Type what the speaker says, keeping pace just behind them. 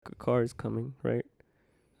car is coming, right?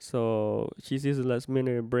 So she sees the last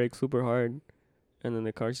minute brake super hard, and then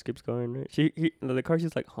the car just keeps going. Right? The car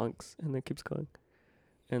just like honks and then keeps going.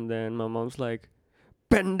 And then my mom's like,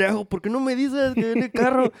 "Pendejo, ¿por qué no me dices que viene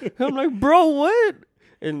carro?" I'm like, "Bro, what?"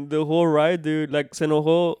 And the whole ride, dude, like se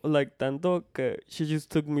enojó like tanto que she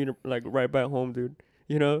just took me to, like right back home, dude.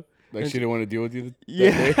 You know? Like And she didn't want to deal with you.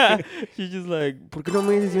 Yeah, she's just like, ¿por qué no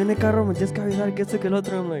me dices viene carro? Me tienes que avisar que esto que el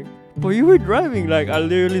otro. I'm like, but you were driving. Like I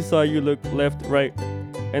literally saw you look left, right,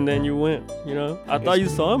 and then you went. You know, I thought you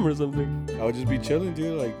saw him or something. I would just be chilling,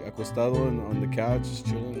 dude, like acostado on the couch, just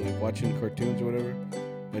chilling, like watching cartoons or whatever.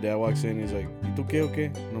 My dad walks in, he's like, ¿Y tú qué o qué?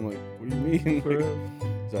 And I'm like, what do you mean? For real.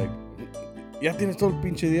 He's like, ya tienes todo el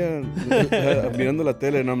pinche día mirando la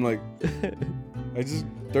tele, and I'm like, I just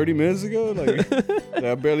 30 minutes ago, like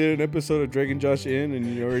I barely had an episode of Drake and Josh in,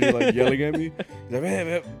 and you're already like yelling at me. He's like, ve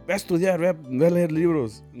a estudiar, ve a leer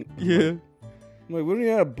libros. Yeah. I'm like, we don't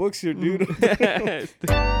even have books here, dude.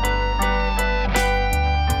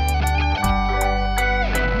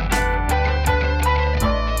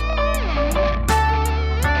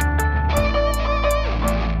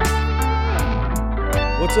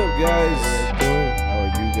 What's up, guys? How are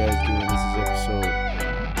you guys doing? This is episode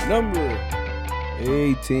number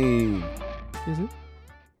 18. Is it?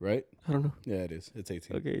 Right? I don't know. Yeah, it is. It's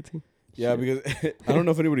 18. Okay, 18. Yeah, because I don't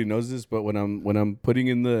know if anybody knows this, but when I'm putting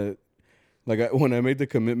in the when I made the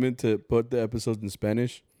commitment to put the episodes in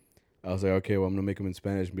Spanish, I was like, okay, well, I'm gonna make them in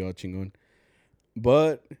Spanish and be all chingon.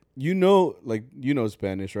 But you know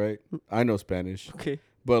Spanish, right? I know Spanish, Okay.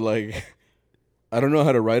 but like I don't know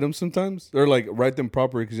how to write them sometimes, or like write them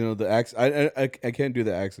properly because the accent. I can't do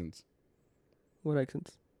the accents. What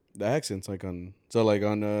accents? The accents on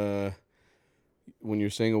when you're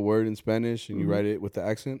saying a word in Spanish and you write it with the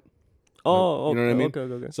accent. Oh, you know what I mean?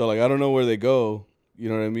 Okay. So like I don't know where they go. You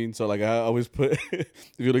know what I mean? So like I always put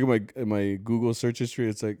if you look at my Google search history,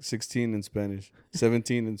 it's like 16 in Spanish,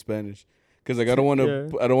 17 in Spanish. Cause like I don't want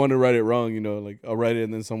to write it wrong. Like I'll write it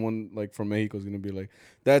and then someone like from Mexico is gonna be like,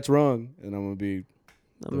 "That's wrong," and I'm gonna be.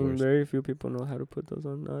 I mean, very few people know how to put those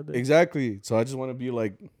on nowadays. Exactly. So I just want to be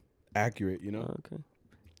like accurate, you know. Oh, okay.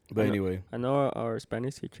 But anyway, I know our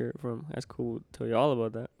Spanish teacher from high school will tell you all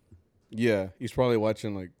about that. Yeah, he's probably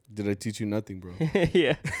watching. Like, did I teach you nothing, bro?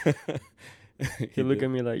 Yeah. He look at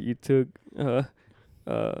me like you took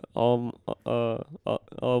all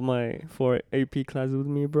my 4 AP classes with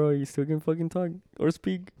me, bro. You still can fucking talk or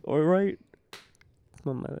speak or write.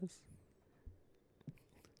 Mamadas.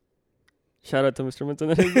 Shout out to Mr.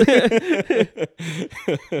 Montanez.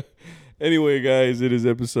 Anyway, guys, it is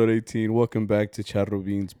episode 18. Welcome back to Charro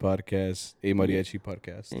Beans Podcast, A Mariachi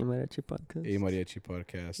Podcast. A Mariachi Podcast. A Mariachi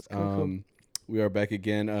Podcast. Cool. We are back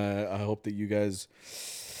again. I hope that you guys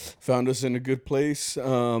found us in a good place.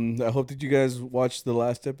 I hope that you guys watched the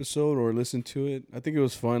last episode or listened to it. I think it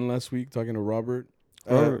was fun last week talking to Robert.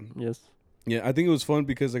 Yes. Yeah, I think it was fun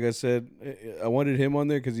because, like I said, I wanted him on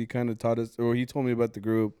there because he kind of taught us, or he told me about the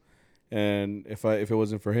group. And if it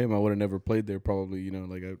wasn't for him, I would have never played there. Probably,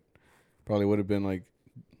 like I probably would have been like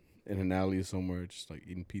in an alley somewhere, just like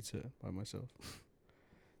eating pizza by myself.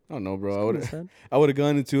 I don't know, bro. I would have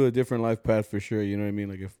gone into a different life path for sure. You know what I mean?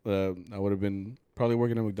 Like if I would have been probably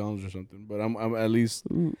working at McDonald's or something. But I'm at least.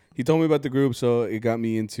 He told me about the group, so it got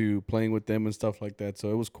me into playing with them and stuff like that.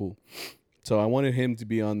 So it was cool. So I wanted him to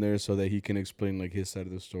be on there so that he can explain like his side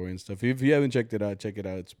of the story and stuff. If you haven't checked it out, check it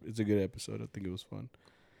out. It's a good episode. I think it was fun.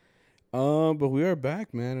 But we are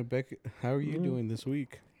back, man. Beck, how are you doing this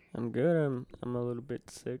week? I'm good. I'm a little bit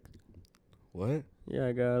sick. What? Yeah,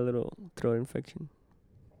 I got a little throat infection.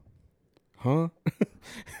 Huh?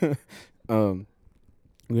 I'm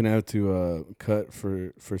gonna have to cut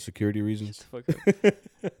for security reasons.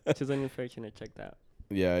 It's just an infection I checked out.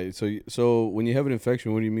 Yeah. So when you have an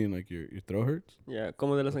infection, what do you mean? Like your throat hurts? Yeah,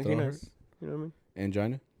 como de las anginas. You know what I mean?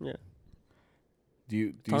 Angina? Yeah. Do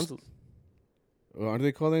you Tonsils. Aren't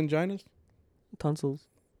they called anginas? Tonsils.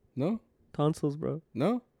 No? Tonsils, bro.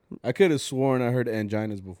 No? I could have sworn I heard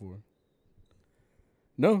anginas before.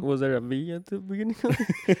 No? Was there a V at the beginning?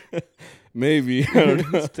 Maybe. I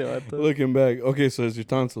don't know. Still, I thought. Looking back. Okay, so it's your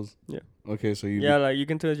tonsils. Yeah. Okay, so you... Yeah, like you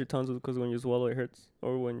can tell it's your tonsils because when you swallow it hurts.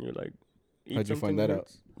 Or when you like eat How'd you find that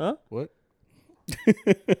out? Huh? What?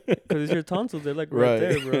 Because it's your tonsils. They're like right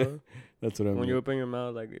there, bro. That's what I mean. When you open your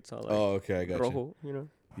mouth, like it's all like... Oh, okay, I got rojo, you know?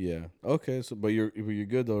 Yeah. Okay, so but you're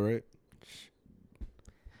good though, right?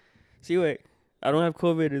 See, wait. I don't have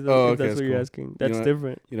COVID. If that's what you're asking. That's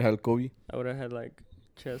different. You don't have COVID? I would have had like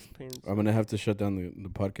chest pains. I'm gonna have to shut down the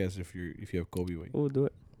podcast if you have COVID. Wait. Oh, do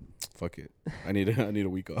it. fuck it. I need a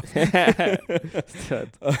week off. Shut.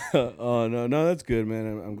 Oh no, that's good, man.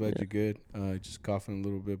 I'm glad Yeah. you're good. Just coughing a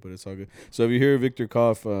little bit, but it's all good. So if you hear Victor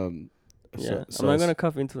cough, Yeah, I'm not gonna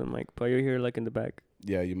cough into the mic, but you'll hear like in the back.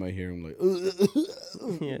 yeah, you might hear him like,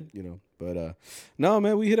 Yeah. you know. But no,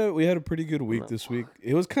 man, we had a pretty good week No. this week.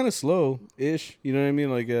 It was kind of slow-ish, you know what I mean?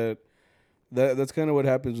 Like that's kind of what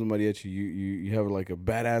happens with mariachi. You have like a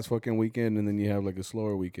badass fucking weekend, and then you have like a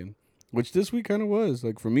slower weekend, which this week kind of was,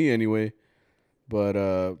 like for me anyway. But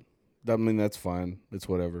I mean that's fine. It's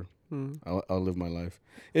whatever. Mm. I'll live my life.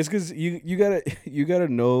 It's because you gotta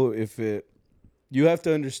know if it. You have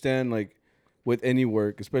to understand, like, with any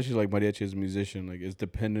work, especially like mariachi as a musician, like it's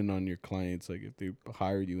dependent on your clients. Like if they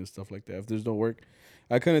hire you and stuff like that. If there's no work,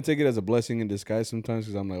 I kind of take it as a blessing in disguise sometimes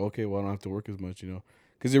because I'm like, okay, well I don't have to work as much, you know,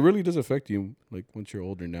 because it really does affect you. Like once you're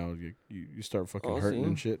older now, you start fucking hurting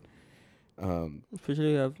and shit. Especially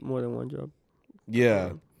if you have more than one job.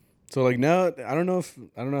 Yeah. So like now, I don't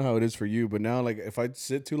know how it is for you, but now like if I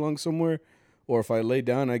sit too long somewhere, or if I lay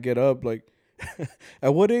down, I get up. Like,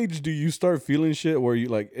 at what age do you start feeling shit where you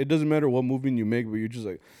like it doesn't matter what movement you make, but you're just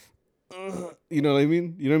like, you know what I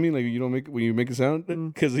mean? You know what I mean? Like you don't make when you make a sound.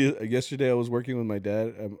 Because yesterday I was working with my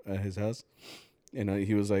dad at his house, and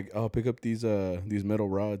he was like, "I'll pick up these metal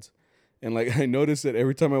rods," and like I noticed that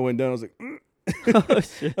every time I went down, I was like. Oh,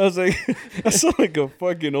 shit. I was like, I sound like a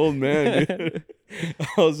fucking old man, dude.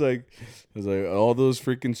 I was like, all those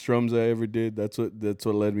freaking strums I ever did. That's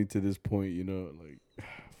what led me to this point, you know. Like,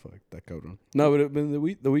 fuck that cabrón. No, but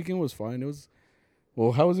the weekend was fine. It was.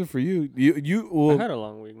 Well, how was it for you? I had a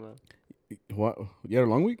long week, man. What? You had a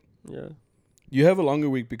long week? Yeah. You have a longer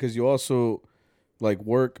week because you also like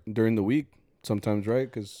work during the week sometimes, right?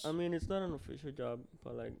 Because I mean, it's not an official job,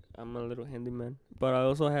 but like I'm a little handyman. But I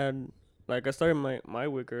also had like I started my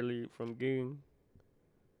week early from gigging.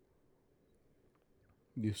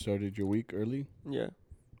 you started your week early. Yeah.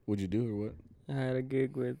 What'd you do or what? I had a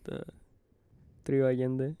gig with Trio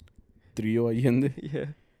Allende. Trio Allende. Yeah.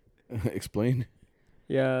 Explain.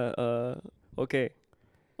 Yeah. Okay.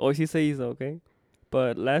 Hoy sí se hizo, okay?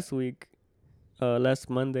 But last week, last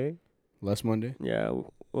Monday, Last Monday. yeah,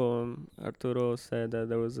 Arturo said that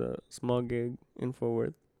there was a small gig in Fort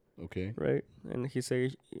Worth, Okay. right? And he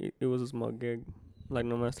said it was a small gig, like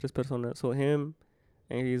nomás tres personas. So him,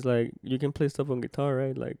 and he's like, you can play stuff on guitar,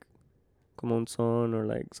 right? Like, como un son or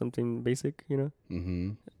like something basic, you know?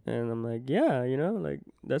 Mm-hmm. And I'm like, yeah, you know, like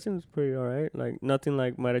that seems pretty alright. Like nothing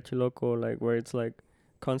like Mariachi Loco, like where it's like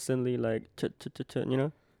constantly like you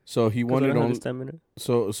know? So he 'Cause I wanted don't have on. the stamina.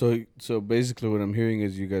 So basically, what I'm hearing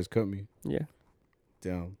is you guys cut me Yeah.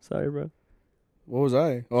 down. Sorry, bro. What was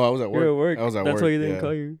I? Oh, I was at work. You're at work. I was at That's work. why you didn't yeah.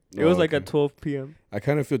 call you. It Oh, was like okay. at 12 p.m. I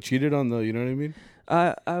kind of feel cheated on the. You know what I mean?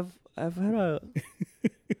 I've had a,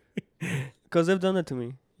 cause they've done that to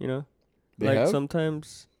me. You know, They like have.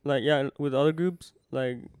 sometimes, like yeah, with other groups,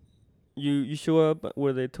 like you show up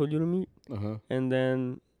where they told you to meet, and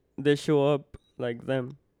then they show up like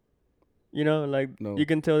them. You know, like No. you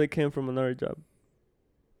can tell they came from another job.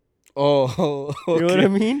 Oh, okay. You know what I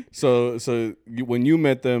mean? So when you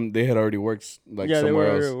met them, they had already worked like yeah, they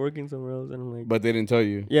somewhere were else, working somewhere else, and I'm like, but they didn't tell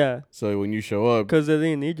you. yeah, So when you show up, cause they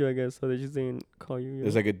didn't need you, I guess, so they just didn't call you.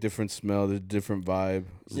 there's like a different smell, there's a different vibe,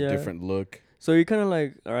 there's Yeah. a different look. So you're kind of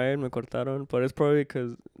like, all right, me cortaron, but it's probably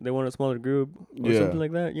because they want a smaller group or Yeah. something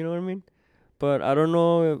like that. You know what I mean? But I don't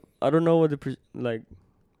know. I don't know what the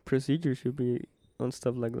procedure should be on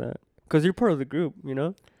stuff like that. Cause you're part of the group, you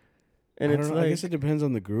know. And I it's don't know. like, I guess it depends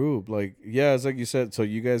on the group. Like, yeah, it's like you said. So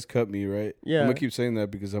you guys cut me, right? yeah, I'm gonna keep saying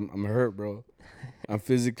that because I'm hurt, bro. I'm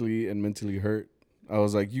physically and mentally hurt. I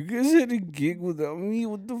was like, you guys had a gig without me.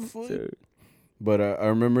 What the fuck? so, But I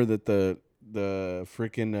remember that the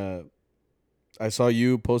freaking I saw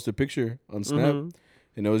you post a picture on Snap, mhm.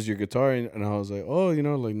 and it was your guitar, and I was like, oh, you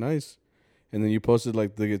know, like nice. And then you posted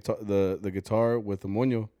like the guitar with the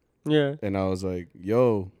moño, Yeah, and I was like,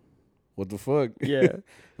 yo, what the fuck? yeah,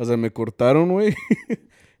 I was like, me cortaron, way.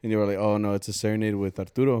 And you were like, oh no, it's a serenade with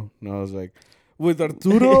Arturo. And I was like, with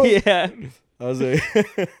Arturo? yeah, I was like,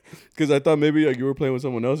 because I thought maybe like you were playing with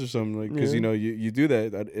someone else or something, like because Yeah. you know you do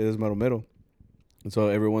that. It is maromero, and so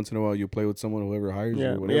every once in a while you play with someone, whoever hires you,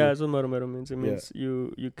 yeah, or whatever. yeah. That's what maromero means. It Yeah. means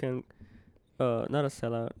you can, not a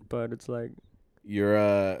sellout, but it's like You're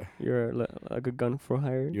you're like a gun for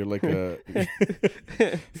hire. you're like a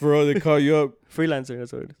for all they call you up. Freelancer.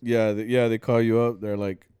 That's what it is. Yeah, they call you up. They're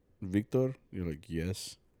like, Victor. You're like,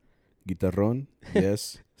 yes. Guitarron.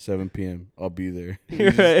 Yes. 7 p.m. I'll be there.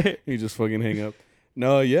 Right. You just fucking hang up.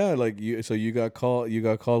 No, yeah, like you. So you got called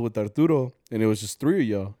with Arturo, and it was just 3 of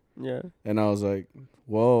y'all. Yeah. And I was like,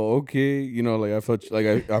 whoa, okay. You know, like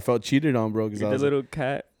I felt cheated on, bro. Because You're I the was little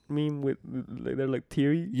cat meme with like they're like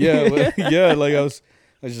teary. Yeah, yeah. Like I was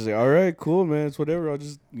just like, all right, cool, man. It's whatever. I'll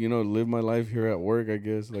just live my life here at work, I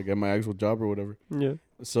guess, like at my actual job or whatever. Yeah.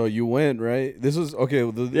 So you went, right? This was okay.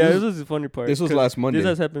 This was the funny part. This was last Monday. This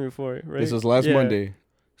has happened before, right? This was last Monday.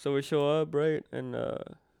 So we show up, right, and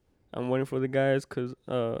I'm waiting for the guys because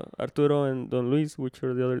Arturo and Don Luis, which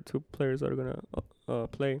are the other two players that are gonna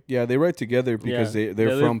play. Yeah, they ride together because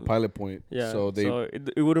they're from Pilot Point. Yeah. So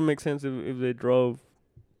it wouldn't make sense if they drove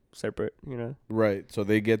separate, Right. So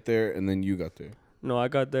they get there and then you got there. No, I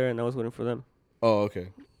got there and I was waiting for them. Oh, okay.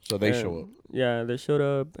 So they show up. Yeah, they showed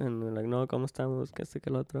up and they're like, no, ¿cómo estamos? Que este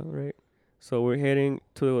que el otro, right? So we're heading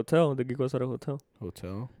to the hotel, the Gikosara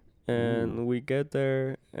Hotel. And we get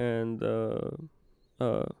there and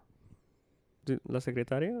la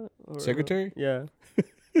secretaria? Secretary? Yeah.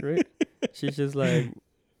 Right? She's just like,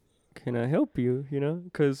 can I help you?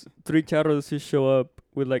 Because 3 charros just show up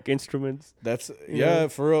with like instruments. That's,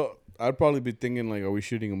 for real. I'd probably be thinking like, are we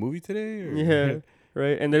shooting a movie today? Or? Yeah.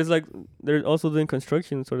 Right, and they're also doing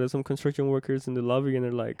construction, so there's some construction workers in the lobby, and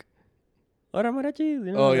they're like, "Ora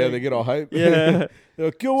mariachis!" Oh yeah, they get all hyped. Yeah.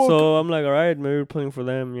 Like, so I'm like, all right, maybe we're playing for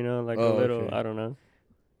them, like a little, okay. I don't know.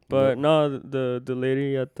 But no, the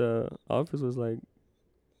lady at the office was like,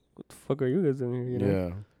 "What the fuck are you guys doing here?"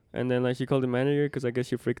 Yeah. And then like she called the manager because I guess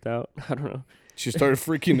she freaked out. I don't know. She started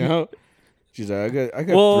freaking out. She's like, I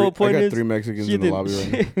got 3 Mexicans in the lobby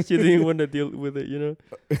right now. She didn't want to deal with it,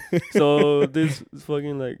 So this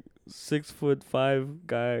fucking like 6'5"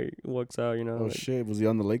 guy walks out, Oh like, shit! Was he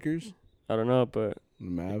on the Lakers? I don't know, but The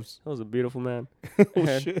Mavs. that was a beautiful man.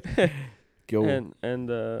 Oh shit!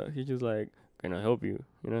 And he's just like, "Can I help you?"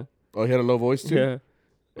 Oh, he had a low voice too. Yeah.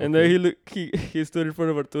 And then he stood in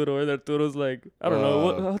front of Arturo, and Arturo's like, I don't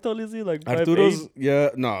know, how tall is he? Like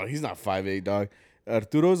 5'8"? No, he's not 5'8", dog.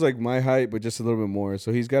 Arturo's like my height, but just a little bit more.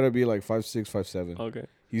 So he's got to be like 5'6", 5'7". Okay.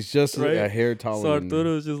 He's just a hair taller. So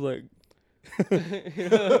Arturo's just like,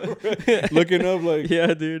 looking up like,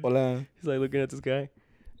 yeah, dude. Hola. He's like looking at this guy,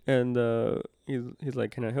 and he's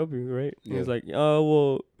like, can I help you? Right? Yeah. He's like, oh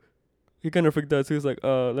well. He kind of freaked out, so he's like,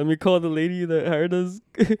 let me call the lady that hired us.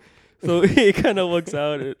 So he kind of walks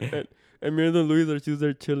out, and me and Don Luis are just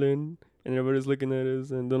there chilling, and everybody's looking at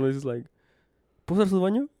us, and Don Luis is like, ¿Puedo usar su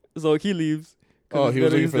baño? So he leaves. Oh, he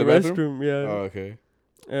was looking for the restroom. Yeah. Oh, okay.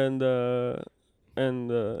 And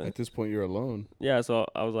at this point, you're alone. Yeah, so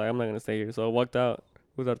I was like, I'm not gonna stay here. So I walked out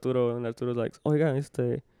with Arturo, and Arturo's like, oiga,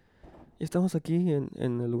 estamos aquí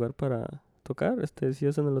en el lugar para tocar. Si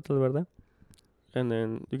es en el hotel, ¿verdad? And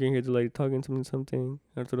then you can hear the lady talking to me something.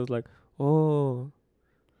 Arturo's like, oh,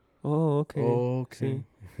 okay. Oh, okay.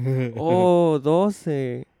 Oh,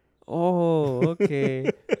 12. Oh,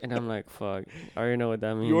 okay. And I'm like, fuck. I already know what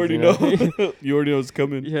that means. You already know. You already know it's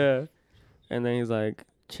coming. Yeah. And then he's like,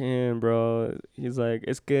 chin, bro. He's like,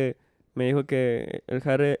 es que me dijo que el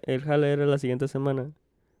jale era la siguiente semana.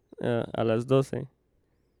 A las 12.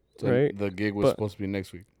 So right? The gig was supposed to be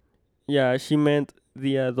next week. Yeah, she meant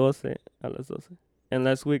día 12 a las 12. And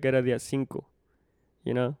last week era día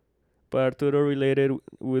 5. But Arturo related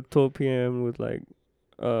with 12 p.m. with like,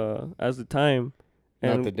 as the time.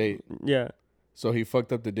 Not the date. Yeah. So he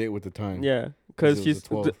fucked up the date with the time. Yeah. Because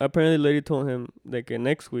apparently the lady told him like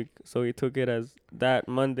next week. So he took it as that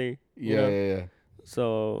Monday. Yeah.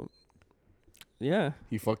 So, yeah.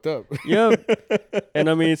 He fucked up. Yeah. And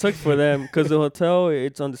I mean, it sucks for them because the hotel,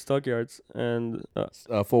 it's on the stockyards. And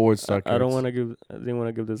forward stockyards. I didn't want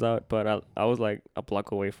to give this out, but I was like a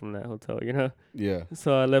block away from that hotel, Yeah.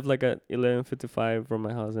 So I left like at 11:55 from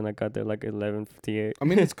my house, and I got there like 11:58. I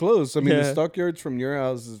mean, it's close. I mean, the stockyards from your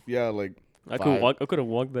house is, like I could have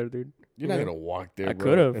walked there, dude. You're not going to walk there, I bro.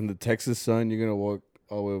 could have. In the Texas sun, you're going to walk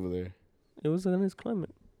all the way over there. It was a nice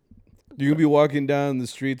climate. You're going to be walking down the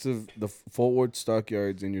streets of the Fort Worth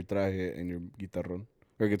stockyards in your traje and your guitarron.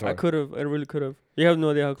 Or guitar. I could have. I really could have. You have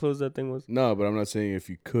no idea how close that thing was. No, but I'm not saying if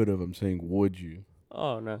you could have. I'm saying would you?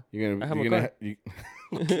 Oh, no. I have a car.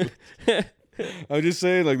 I'm just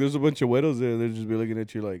saying, like, there's a bunch of widows there. They'll just be looking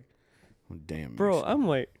at you like, oh, damn. Bro, Mexican. I'm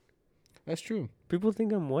white. That's true. People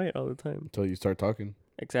think I'm white all the time. Until you start talking.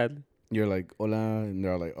 Exactly. You're like, hola. And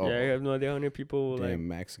they're like, oh. Yeah, I have no idea how many people will damn, like.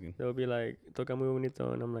 Mexican. They'll be like, toca muy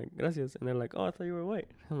bonito. And I'm like, gracias. And they're like, oh, I thought you were white.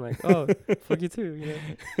 I'm like, oh, fuck you too.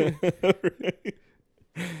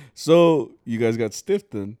 So you guys got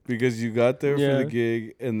stiffed then because you got there for the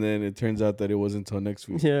gig and then it turns out that it wasn't until next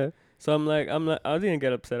week. Yeah. So I'm like, I didn't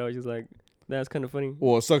get upset. I was just like, that's kind of funny.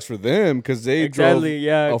 Well, it sucks for them because they drove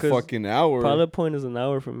a fucking hour. Pilot Point is an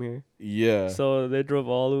hour from here. Yeah. So they drove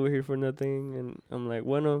all over here for nothing. And I'm like,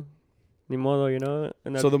 bueno, ni modo,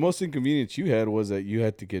 And so the most inconvenience you had was that you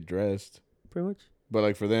had to get dressed. Pretty much. But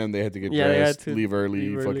like for them, they had to get Yeah, they had dressed, to leave early,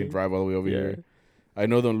 leave fucking early. drive all the way over Yeah. here. I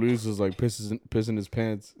know Don Luis was like pissing his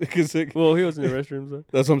pants because like, Well, he was in the restroom, so.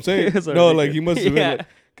 that's what I'm saying. It's No, already like good. he must have been Yeah. like,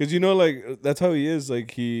 because you know, like that's how he is.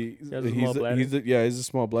 Like He has a small bladder. he's a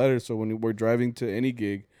small bladder. So when we're driving to any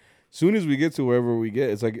gig, soon as we get to wherever we get,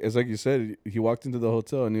 it's like you said. He walked into the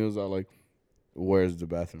hotel and he was all like, "Where's the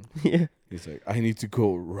bathroom?" Yeah. He's like, "I need to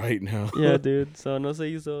go right now." Yeah, dude. So no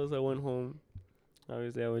se hizo, so I went home.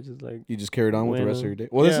 Obviously, I was just like, You just carried on with the rest of your Bueno.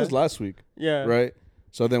 day. Well, this Yeah. is last week, yeah. right?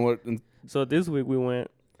 So then what? So this week we went.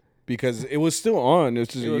 Because it was still on.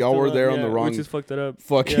 It's just It was y'all still were there on the yeah, wrong We just fucked it up.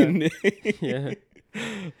 fucking Yeah. day. Yeah.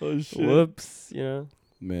 Oh shit. Whoops. You know.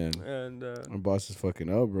 Man, And our boss is fucking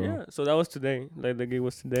up, bro. yeah. So that was today. Like the gig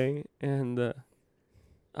was today, and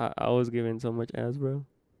I was giving so much ass, bro.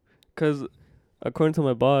 Cause according to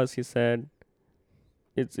my boss, he said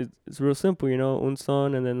it's real simple, you know, un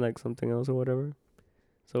son and then like something else or whatever.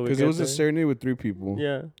 So Because it was a serenade with 3 people.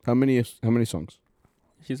 Yeah. How many songs?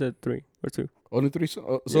 She said 3 or 2. Only 3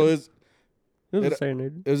 songs. So Yeah. it's It was It- a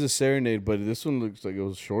serenade. it was a serenade, but this one looks like it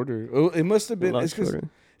was shorter. Oh, it must have A been. lot It's because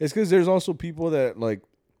shorter. there's also people that like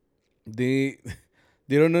they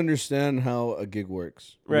don't understand how a gig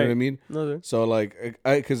works. You know what I Right. mean? No, there. So like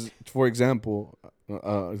because for example,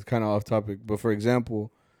 it's kind of off topic, but for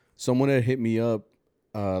example, someone had hit me up,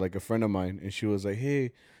 like a friend of mine, and she was like,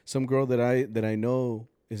 "Hey, some girl that I know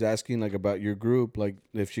is asking like about your group, like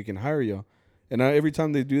if she can hire you." And every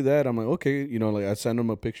time they do that, I'm like, okay, you know, like I send them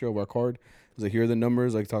a picture of our card. I was like, here are the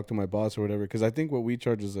numbers. Like talk to my boss or whatever, because I think what we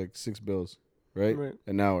charge is like $6, right, Right.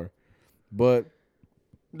 an hour. But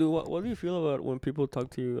Dude, what do you feel about when people talk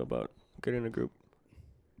to you about getting a group?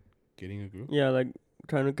 getting a group, Yeah, like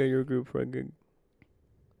trying to get your group for a gig.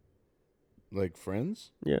 like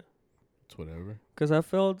friends, Yeah. it's whatever. Cause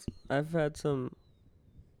I've had some,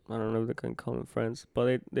 I don't know if they can call them friends,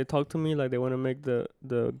 but they talk to me like they want to make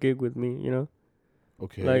the gig with me, you know?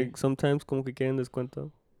 Okay. Like sometimes como que quieren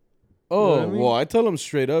descuento. Oh, what I mean? well, I tell them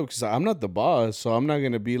straight up because I'm not the boss, so I'm not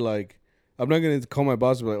gonna be like, I'm not gonna call my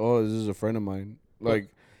boss and be like, oh, this is a friend of mine. Like,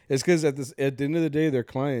 it's because at the end of the day, they're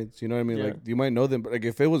clients. You know what I mean? Yeah. Like, you might know them, but like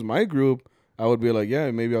if it was my group, I would be like,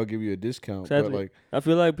 yeah, maybe I'll give you a discount. Exactly. But like, I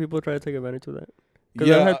feel like people try to take advantage of that. Because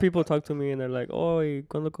yeah, I've had people talk to me and they're like, oh,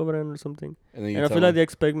 ¿cuándo cobran or something? and then you And I tell feel like them, they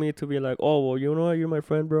expect me to be like, oh, well, you know what? You're my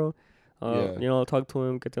friend, bro. Yeah. You know, I'll talk to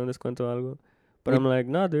him, que te un descuento o algo. But Would- I'm like,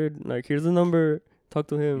 nah, dude. Like, here's the number. Talk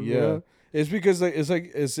to him. yeah. You know? It's because like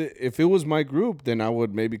if it was my group, then I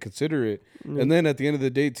would maybe consider it. Yeah. And then at the end of the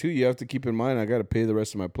day, too, you have to keep in mind I got to pay the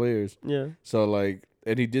rest of my players. Yeah. So like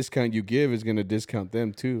any discount you give is gonna discount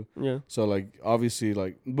them too. Yeah. So like obviously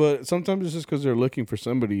like, but sometimes it's just because they're looking for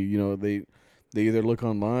somebody. You know, they either look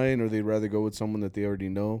online or they'd rather go with someone that they already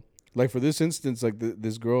know. Like for this instance, like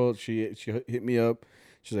this girl, she hit me up.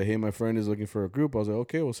 She's like, "Hey, my friend is looking for a group." I was like,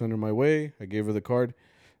 "Okay, we'll send her my way." I gave her the card,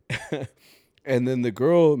 and then the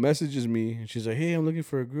girl messages me and she's like, "Hey, I'm looking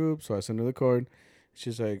for a group." So I sent her the card.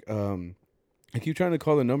 She's like, I keep trying to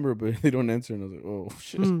call the number, but they don't answer. And I was like, "Oh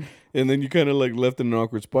shit!" Mm. And then you kind of like left in an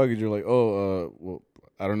awkward spot because you're like, "Oh, well,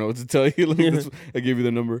 I don't know what to tell you." Like, Yeah. I gave you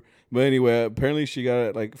the number, but anyway, apparently she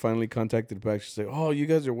got like finally contacted back. She's like, "Oh, you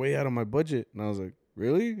guys are way out of my budget," and I was like,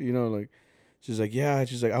 "Really?" You know, like she's like, "Yeah."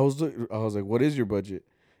 She's like, I was like, "What is your budget?"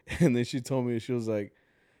 And then she told me she was like,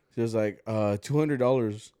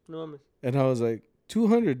 $200, No, man. and I was like,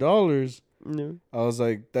 $200. No. I was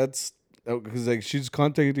like, that's because like she's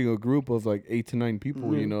contacting a group of like 8 to 9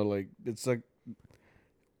 people. You Mhm. know, like it's like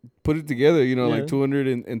put it together. You know, Yeah. like 200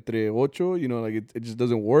 entre ocho. You know, like it just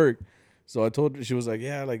doesn't work. So I told her, she was like,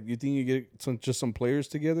 yeah, like you think you get some players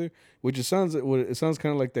together, which it sounds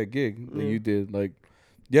kind of like that gig that Yeah. you did. Like,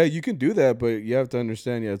 yeah, you can do that, but you have to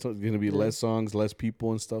understand, yeah, it's gonna be Yeah. less songs, less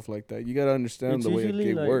people, and stuff like that. You gotta understand It's the way a usually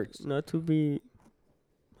gig like works. not to be.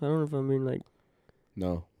 I don't know if I mean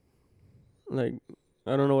No, like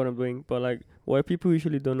I don't know what I'm doing, but like white people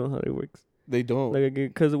usually don't know how it works. they don't. Like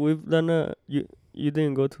because we've done you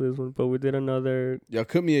didn't go to this one, but we did another. Y'all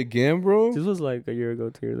cut me again, bro. This was like a year ago,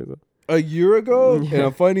 2 years ago. A year ago, and Yeah.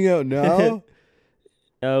 I'm finding out now.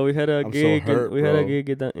 We had a I'm so gig. hurt, We had a bro. gig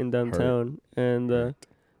in downtown, and Hurt.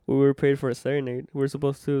 we were paid for a serenade. We were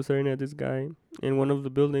supposed to serenade this guy in one of the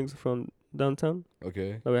buildings from downtown.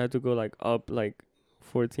 Okay. Like we had to go like up like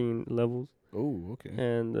 14 levels, Oh, okay.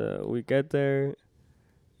 and we get there,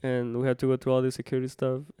 and we had to go through all the security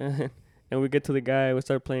stuff, and we get to the guy. We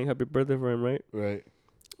start playing Happy Birthday for him, right? Right.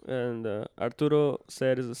 And Arturo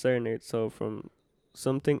said it's a serenade, so from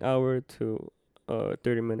something hour to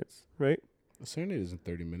 30 minutes, right? The serenade isn't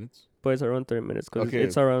 30 minutes. But it's around 30 minutes because Okay,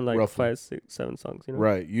 it's around like roughly. 5, 6, 7 songs, you know?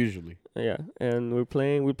 Right. Usually. Yeah, and we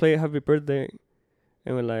play Happy Birthday,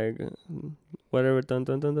 and we're like, whatever, dun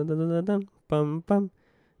dun dun dun dun dun dun, dun bum bum,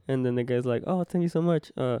 and then the guy's like, "Oh, thank you so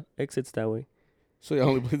much. Exits that way." So y'all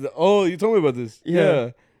only played that. Oh, you told me about this.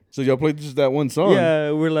 Yeah. So y'all played just that one song.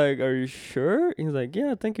 Yeah, we're like, "Are you sure?" He's like,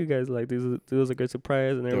 "Yeah, thank you guys. Like, this was a good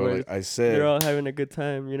surprise, and They were everybody's like, I said, they're all having a good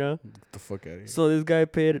time, you know." get the fuck out of here. So this guy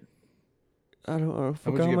paid. I forgot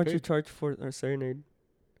how you get much he paid? charged for our serenade.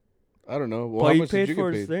 I don't know. Well, But how he much did paid you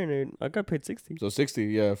for get his paid? serenade. I got paid 60. So 60,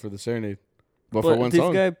 yeah, for the serenade. But But for one this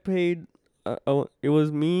song. guy paid. It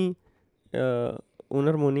was me,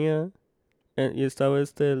 una armonía, and y estaba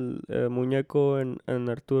el muñeco and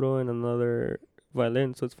Arturo and another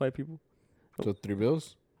violin. So it's 5 people. So 3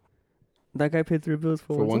 bills That guy paid 3 bills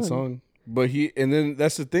for one song. But and then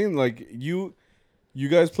that's the thing, like you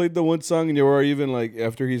guys played the one song and you were even like,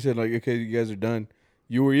 after he said like, okay, you guys are done,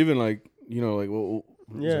 you were even like, like, well,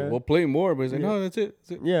 he's like, Yeah. we'll play more, but he's like, Yeah. no, that's it.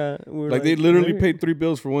 Yeah, we were Like they literally "Hey." paid 3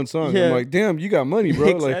 bills for one song. Yeah. I'm like, damn, you got money, bro.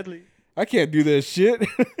 Like Exactly. I can't do that shit.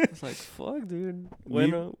 It's like, fuck, dude.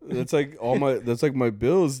 Bueno. That's like that's like my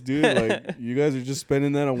bills, dude. Like you guys are just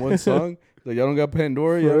spending that on one song. Like y'all don't got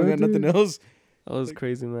Pandora, y'all don't got nothing Dude. else. That was Like-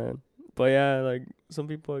 crazy, man. But yeah, like some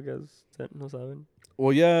people, I guess, that no saben.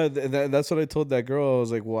 Well, yeah, that's what I told that girl. I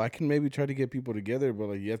was like, well, I can maybe try to get people together, but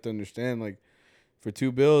like you have to understand, like for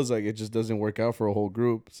 2 bills, like it just doesn't work out for a whole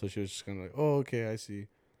group. So she was just kind of like, oh, okay, I see.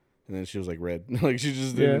 And then she was like red, like she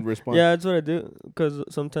just didn't respond. Yeah, that's what I do. Because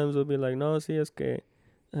sometimes we'll be like, no, sí, es que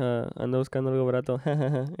ando buscando algo barato.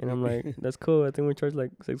 And I'm like, that's cool. I think we charge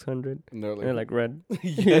like 600. And they're And they're like, red.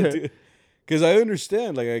 yeah, dude. Because I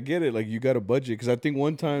understand, like I get it, like you got a budget. Because I think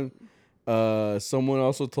one time, someone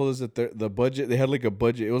also told us that the budget, they had like a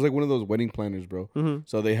budget. It was like one of those wedding planners, bro. Mm-hmm.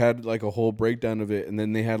 So they had like a whole breakdown of it, and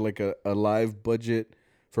then they had like a live budget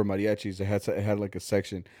for mariachis. It had like a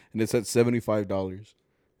section, and it said $75.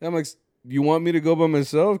 And I'm like, you want me to go by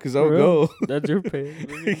myself? Because I'll For real? go. That's your pay.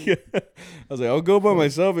 Yeah. I was like, I'll go by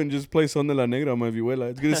myself and just play Son de la Negra on my vihuela.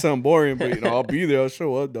 It's gonna sound boring, but I'll be there. I'll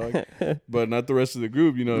show up, dog. But not the rest of the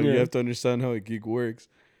group. You Yeah. have to understand how a gig works.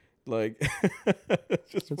 Like,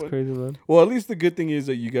 just That's fun. crazy, man. Well, at least the good thing is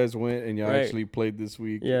that you guys went and y'all Right. actually played this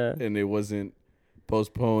week. Yeah. And it wasn't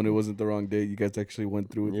postponed. It wasn't the wrong date. You guys actually went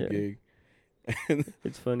through with Yeah. the gig.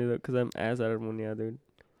 It's funny, though, because I'm ass at harmonia, dude.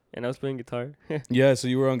 And I was playing guitar. Yeah, so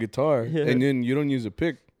you were on guitar. Yeah. And then you don't use a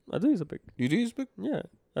pick. I do use a pick. You do use a pick? Yeah.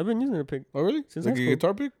 I've been using a pick. Oh, really? Since Like high a school.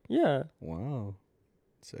 guitar pick? Yeah. Wow.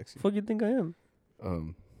 Sexy. Fuck you think I am? I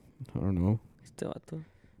don't know. Este vato.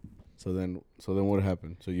 So then what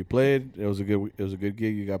happened? So you played. It was a good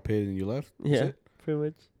gig. You got paid and you left. That's Yeah. it? Pretty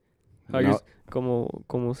much. How And you I-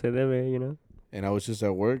 como se debe, you know? And I was just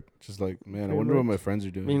at work, just like, man, I Pretty wonder what much. my friends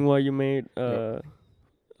are doing. Meanwhile, you made Yep.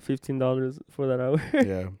 $15 for that hour.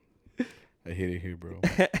 Yeah, I hate it here, bro.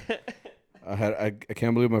 I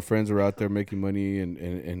can't believe my friends were out there making money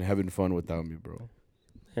and having fun without me, bro.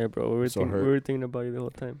 Hey, bro, we So hurt. were thinking about you the whole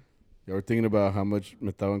time. Y'all were thinking about how much me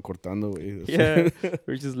estaban cortando, güey. Yeah.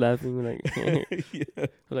 We're just laughing. We're like, Yeah.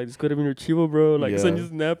 we're like, this could have been your chivo, bro. Like, son Yeah.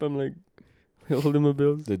 just nap. I'm like, holding my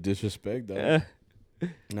bills. The disrespect, dog. Yeah.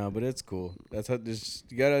 No, but it's cool. That's how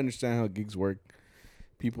you gotta understand how gigs work.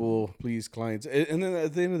 People please clients, and then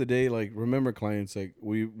at the end of the day, like remember clients. Like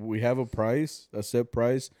we have a price, a set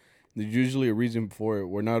price. There's usually a reason for it.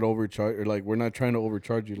 We're not overcharge, or like we're not trying to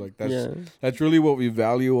overcharge you. Like that's really what we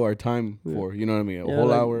value our time Yeah. for. You know what I mean? A Yeah, whole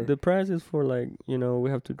like, hour. The price is for, like, you know, we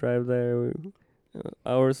have to drive there.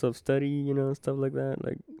 Hours of study, you know, stuff like that.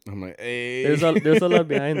 Like, I'm like, hey. there's a lot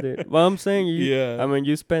behind it. But I'm saying Yeah. I mean,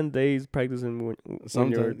 you spend days practicing when you're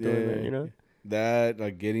Sometimes, doing yeah, that, you know? that,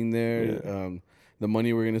 like getting there. Yeah. The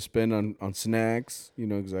money we're gonna spend on snacks. You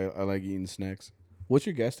know, because I like eating snacks. What's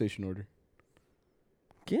your gas station order?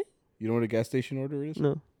 ¿Qué? You know what a gas station order is?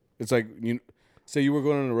 No. It's like say you were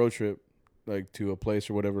going on a road trip, like to a place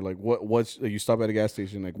or whatever. Like what's like you stop at a gas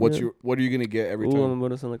station. Like what are you gonna get every Ooh, time? I'm about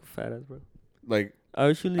to sound like a fat ass, bro. Like I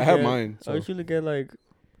usually I have mine. So. I usually get, like,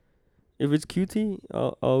 if it's QT,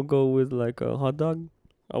 I'll go with like a hot dog.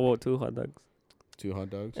 I want 2 hot dogs, 2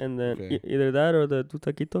 hot dogs. and then Okay. either that or the 2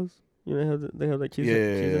 taquitos. You know, they have like cheese, Yeah,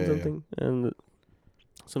 cheese and yeah. something, and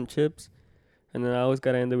some chips, and then I always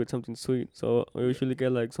gotta end it with something sweet. So I usually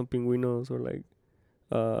get like some pingüinos or like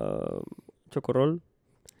chocorrol.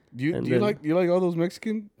 Do you and do you then- like all those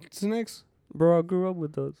Mexican snacks? Bro, I grew up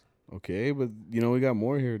with those. Okay, but we got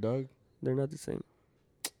more here, dog. They're not the same.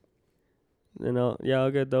 And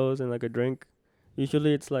I'll get those and like a drink.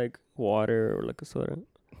 Usually it's like water or like a soda.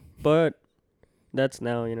 But that's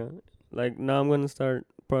now, you know. Like now I'm gonna start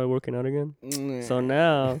probably working out again. So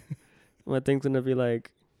now my thing's gonna be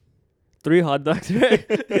like 3 hot dogs, right?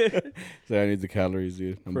 So I need the calories,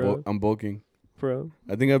 dude. Bro. I'm bulking. bro.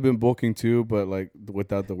 I think I've been bulking too, but like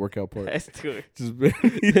without the workout part. That's good. Just been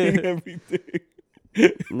eating everything.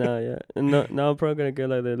 Nah, yeah. And now I'm probably gonna get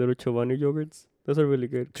like the little Chobani yogurts. Those are really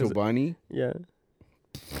good. Chobani? Yeah.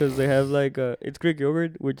 Because they have like it's Greek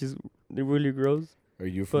yogurt, which is really gross. Are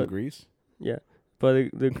you from But- Greece? Yeah. But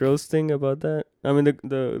the gross thing about that, I mean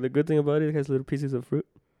the good thing about it has little pieces of fruit,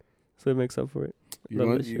 so it makes up for it. Love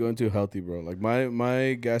that You're shit. going too healthy, bro. Like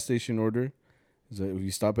my gas station order is that if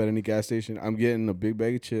you stop at any gas station, I'm getting a big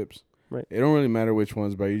bag of chips. Right. It don't really matter which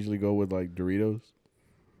ones, but I usually go with like Doritos.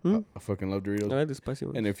 Hmm? I fucking love Doritos. I like the spicy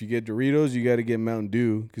ones. And if you get Doritos, you got to get Mountain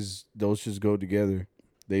Dew because those just go together.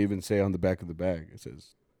 They even say on the back of the bag, it says,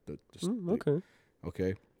 Okay.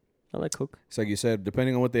 okay. I like Coke. It's like you said,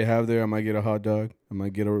 depending on what they have there, I might get a hot dog. I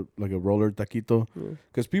might get a roller taquito. Yeah.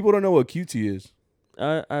 Because people don't know what QT is.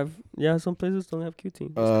 Some places don't have QT.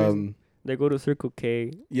 It's crazy. They go to Circle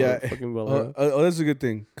K. Yeah. Or fucking Valero. That's a good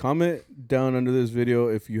thing. Comment down under this video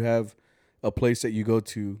if you have a place that you go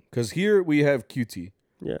to. Because here we have QT.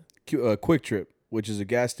 Yeah. Quick Trip, which is a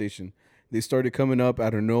gas station. They started coming up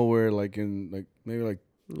out of nowhere, like in maybe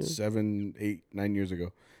Yeah. 7, 8, 9 years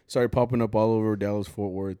ago. Started popping up all over Dallas,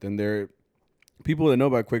 Fort Worth, and they're people that know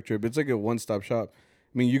about Quick Trip. It's like a one-stop shop.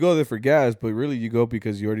 I mean, you go there for gas, but really you go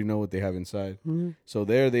because you already know what they have inside. Mhm. So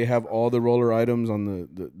there they have all the roller items on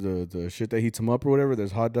the shit that heats them up or whatever.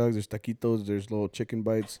 There's hot dogs, there's taquitos, there's little chicken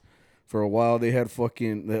bites. For a while they had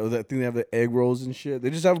fucking I think they have the egg rolls and shit. They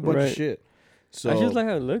just have a bunch of Right. shit. So I just like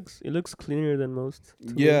how it looks. It looks cleaner than most.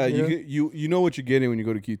 to me, yeah, you know? you know what you're getting when you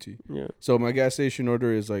go to QT. Yeah. So my gas station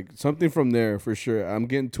order is like something from there for sure. I'm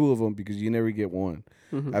getting 2 of them because you never get one.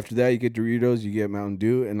 Mhm. After that, you get Doritos, you get Mountain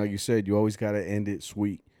Dew, and like you said, you always gotta end it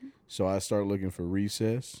sweet. So I start looking for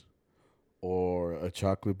Recess or a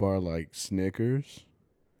chocolate bar like Snickers.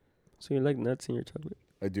 So you like nuts in your chocolate?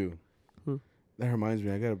 I do. Hmm. That reminds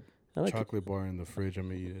me, I got I a like chocolate bar in the fridge. I'm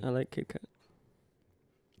gonna eat it. I like Kit Kat.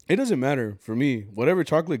 It doesn't matter for me. Whatever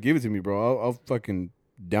chocolate, give it to me, bro. I'll fucking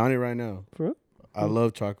down it right now. For real? I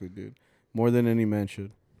love chocolate, dude. More than any man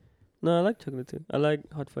should. No, I like chocolate too. I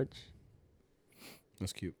like hot fudge.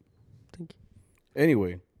 That's cute. Thank you.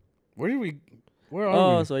 Anyway, where are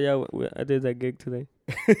Oh, we? so yeah, I did that gig today.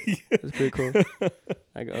 It's pretty cool.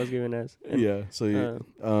 I was giving ass. And, Yeah. So yeah.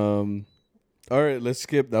 uh, All right, let's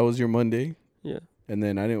skip. That was your Monday, yeah. and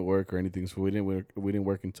then I didn't work or anything, so we didn't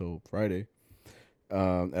work until Friday.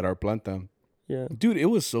 At our planta, Yeah. dude, it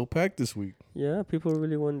was so packed this week. Yeah. People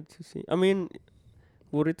really wanted to see. I mean,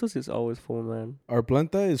 Burritos is always full, man. Our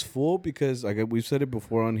planta is full because we've said it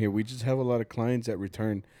before on here. We just have a lot of clients that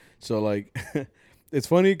return. So like, it's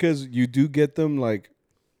funny because you do get them like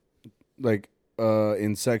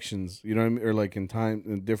in sections, you know what I mean, or like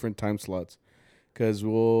in different time slots. Because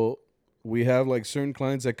we have like certain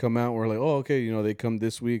clients that come out. We're like, oh, okay, you know, they come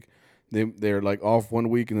this week. They're like off 1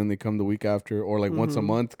 week and then they come the week after, or like once a Mhm.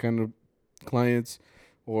 month kind of clients,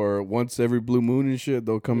 or once every blue moon and shit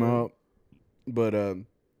they'll come Yeah. out. But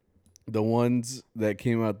the ones that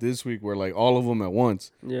came out this week were like all of them at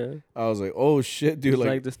once. Yeah. I was like, oh shit, dude! It's like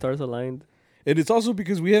Like, the stars aligned. and it's also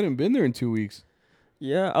because we hadn't been there in 2 weeks.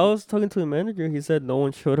 Yeah, I was talking to the manager. He said no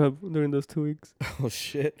one showed up during those 2 weeks. Oh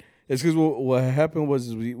shit! It's because what happened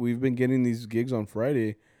was we've been getting these gigs on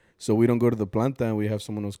Friday, so we don't go to the planta and we have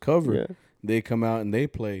someone else cover. Yeah. They come out and they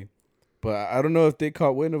play. But I don't know if they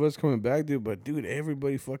caught wind of us coming back, dude. But dude,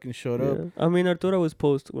 everybody fucking showed up. Yeah. I mean, Arturo was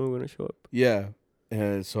post when we were gonna show up. Yeah.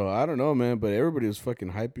 And so I don't know, man. But everybody was fucking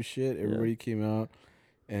hype as shit. Everybody came out,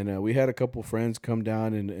 and we had a couple friends come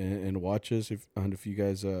down and watch us. If you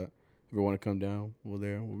guys ever want to come down, we'll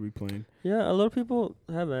be playing. Yeah, a lot of people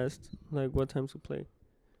have asked like what times to play,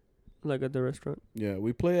 like at the restaurant. Yeah,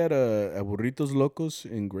 we play at Burritos Locos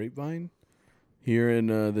in Grapevine, here in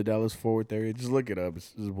the Dallas Fort Worth area. Just look it up.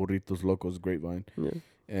 It's Burritos Locos Grapevine. Yeah.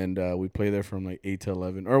 And we play there from like 8 to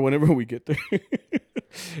 11 or whenever we get there.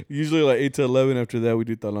 Usually like 8 to 11. After that, we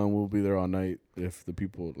do Talan. We'll be there all night if the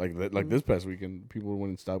people like this past weekend, people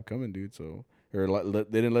wouldn't stop coming, dude. So they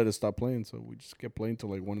didn't let us stop playing, so we just kept playing till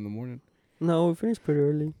like 1 in the morning. No, we finished pretty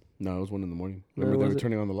early. No, it was 1 in the morning. No, Remember was they were it?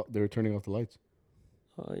 turning on they were turning off the lights.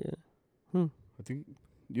 Oh yeah. I think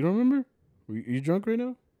you don't remember. Are you drunk right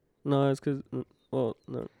now? No, it's cause well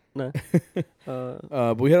no nah.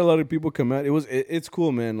 But we had a lot of people come out. It's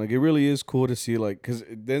cool, man. Like it really is cool to see, like, cause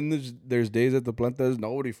then there's days at the planta there's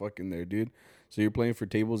nobody fucking there, dude. So you're playing for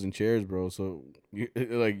tables and chairs, bro. So you're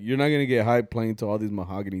not gonna get hyped playing to all these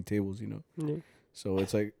mahogany tables, you know. Yeah. So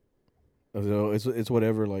it's like, it's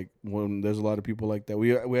whatever. Like when there's a lot of people like that.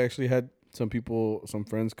 We actually had some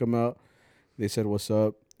friends come out. They said what's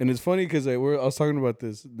up, and it's funny because I was talking about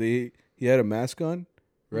this. He had a mask on,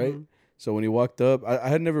 right? Mhm. So when he walked up, I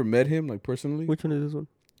had never met him like personally. Which one is this one?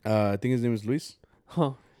 I think his name is Luis.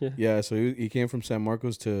 Huh. Yeah. Yeah, so he came from San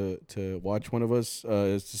Marcos to watch one of us.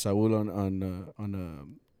 It's Saul on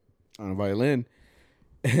a violin,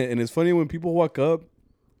 and it's funny when people walk up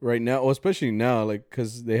right now, especially now, like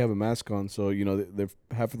because they have a mask on, so you know they're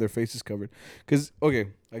half of their face is covered. Because okay,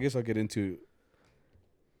 I guess I'll get into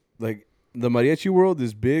like the mariachi world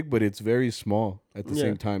is big, but it's very small at the Yeah.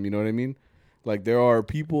 same time. You know what I mean? Like there are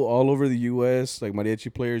people all over the U.S. like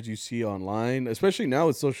mariachi players you see online, especially now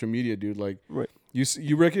with social media, dude. Like Right.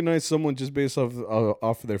 you recognize someone just based off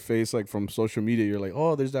of their face, like from social media. You're like,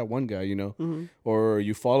 oh, there's that one guy, you know, Mm-hmm. or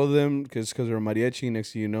you follow them because they're mariachi.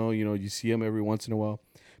 Next thing you know, you see them every once in a while.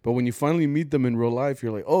 But when you finally meet them in real life,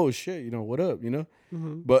 you're like, oh shit, what up,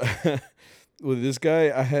 Mm-hmm. But with this guy,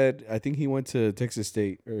 I think he went to Texas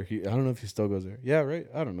State, or I don't know if he still goes there. Yeah, right.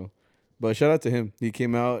 I don't know. But shout out to him. He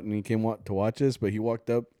came out and he came to watch us. But he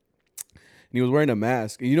walked up and he was wearing a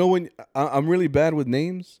mask. And when I'm really bad with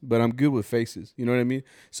names, but I'm good with faces. You know what I mean?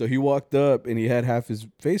 So he walked up and he had half his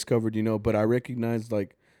face covered, but I recognized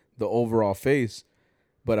like the overall face,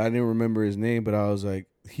 but I didn't remember his name. But I was like,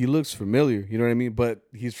 he looks familiar. You know what I mean? But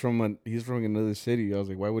he's from another city. I was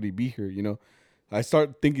like, why would he be here? I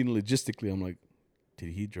start thinking logistically. I'm like, did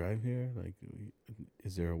he drive here? Like,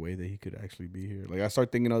 is there a way that he could actually be here? Like, I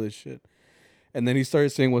start thinking all this shit. And then he started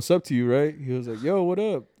saying, what's up to you, right? He was like, yo, what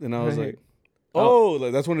up? And I was like, oh,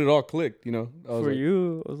 like that's when it all clicked, I was For like,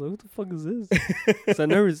 you, I was like, what the fuck is this? 'Cause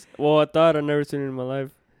I thought I never seen it in my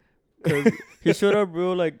life. Cause he showed up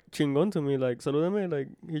real like chingon to me, like saludame, like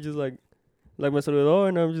he just like me saludó,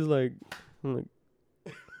 and I'm like,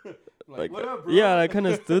 like what up, bro? yeah, I kind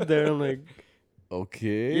of stood there. I'm like,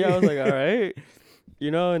 okay. yeah, I was like, all right,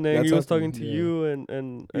 and then That's he was happening, talking to yeah. you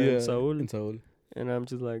and Yeah, Saul, and Saul. and I'm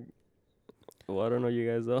just like, well, I don't know you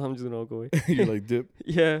guys though. I'm just gonna walk away. You're like, dip.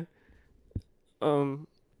 Yeah. So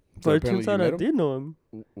But it apparently turns you out met I him? did know him.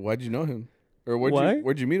 Why'd you know him? Or Why?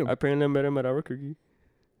 where'd you meet him? Apparently I met him at Albuquerque.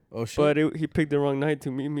 Oh shit. But he picked the wrong night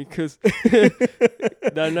to meet me because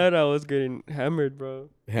that night I was getting hammered, bro.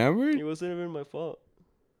 Hammered? It wasn't even my fault.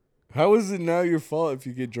 How is it now your fault if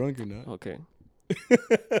you get drunk or not? Okay.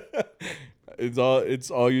 It's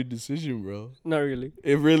all your decision, bro. Not really.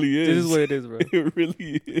 It really is. This is what it is, bro. It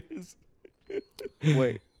really is.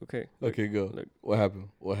 Wait. Okay. Look, Okay, go. look. What happened?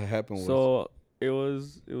 What happened was So it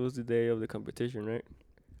was the day of the competition, right?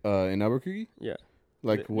 in Albuquerque? Yeah.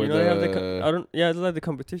 Like You where know they have I don't. Yeah, it's like the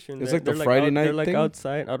competition. It's They're- like the they're Friday out, night They're like thing?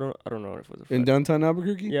 outside. I don't know if it was a Friday. in downtown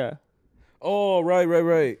Albuquerque? Yeah, Oh,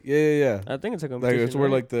 right. Yeah. I think it's a Like competition. it's where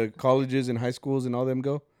right? like the colleges and high schools and all them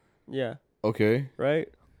go. Yeah. Okay. Right?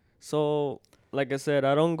 So, like I said,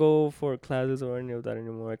 I don't go for classes or any of that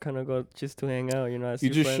anymore. I kind of go just to hang out, I see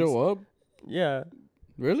You just friends. show up? Yeah.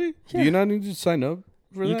 Really? Do Yeah. you not need to sign up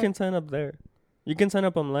for You that? can sign up there. You can sign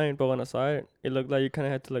up online, but when I saw it, it looked like you kind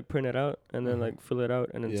of had to like print it out and then Mhm. like fill it out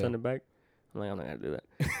and then Yeah. send it back. I'm like, I'm not going to do that.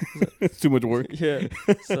 It's too much work. Yeah.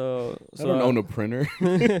 So I don't own a printer.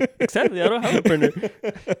 Exactly. I don't have a printer.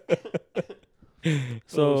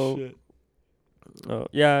 So, oh, shit.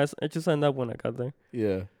 yeah, I just signed up when I got there.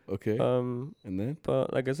 Yeah. Okay. And then?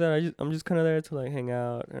 But like I said, I'm just kind of there to like hang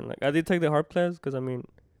out and like I did take the harp class because Ivan?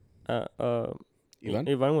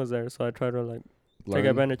 was there, so I tried to like take Learn?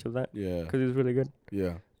 advantage of that Yeah. because he's really good.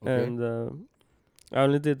 Yeah. Okay. And I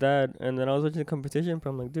only did that, and then I was watching the competition. But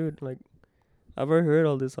I'm like, dude, like I've already heard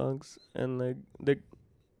all these songs, and like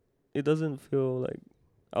it doesn't feel like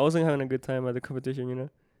I wasn't having a good time at the competition,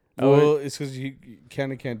 Well, it's because you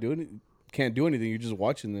kind of can't do anything. You're just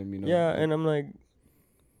watching them, Yeah, and I'm like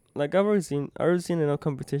I've already seen enough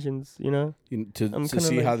competitions, to I'm to kinda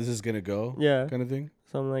see like- how this is gonna go. Yeah. Kind of thing.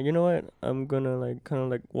 So I'm like, you know what? I'm gonna like kind of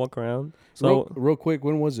like walk around. So Real quick,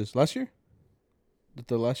 when was this? Last year?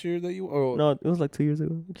 The last year that you? Oh no, it was like 2 years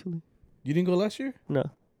ago actually. You didn't go last year? No.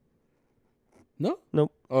 No.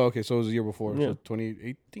 Nope. Oh, okay. So it was the year before. Yeah. So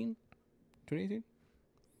 2018. 2018.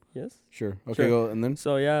 Yes. Sure. Okay. Sure. Go and then.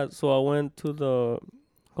 So yeah, so I went to the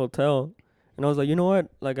hotel, and I was like, you know what?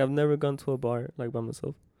 Like I've never gone to a bar like by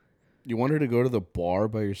myself. You wanted to go to the bar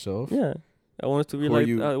by yourself? Yeah. I wanted to be Who are like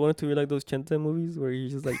you- I wanted to be like those Chente movies where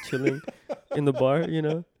he's just like chilling in the bar,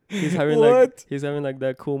 He's having What? like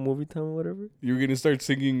that cool movie time or whatever. You were gonna start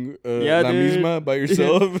singing Yeah, La dude. Misma by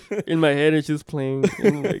yourself? In my head, it's just playing.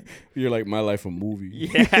 And like, You're like, my life a movie.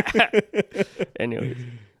 yeah. Anyways,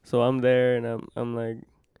 so I'm there and I'm like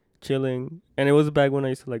chilling, and it was back when I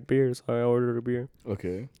used to like beer, so I ordered a beer,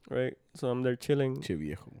 Okay. right? So I'm there chilling, Che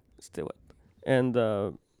viejo. still wet, and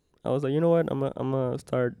I was like, you know what? I'm gonna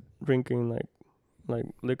start drinking like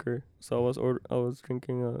liquor. So I was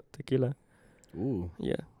drinking tequila. Ooh.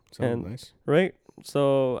 Yeah. Sounds And- nice. Right.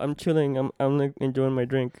 So I'm chilling. I'm like enjoying my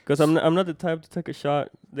drink because I'm not the type to take a shot.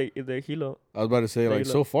 The hilo. I was about to say, like,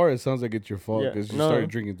 Tequila. so far it sounds like it's your fault Yeah, because you no. started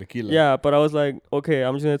drinking tequila. Yeah, but I was like, okay,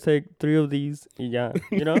 I'm just gonna take 3 of these. Yeah,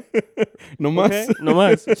 you know. No mas. Okay, no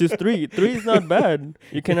mas. Just 3. 3 is not bad.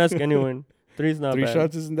 You can ask anyone. 3 is not 3 bad.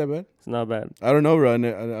 shots isn't that bad? It's not bad. I don't know, bro. I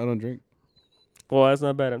don't drink. Well, that's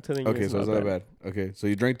not bad. I'm telling you. Okay, so it's not bad. Okay, so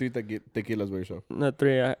you drank 3 tequilas by yourself. Not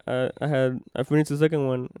 3. I finished the second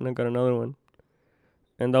one and I got another one,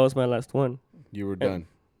 and that was my last one. You were And- done.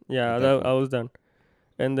 Yeah, At that point. I was done.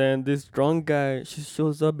 And then this drunk guy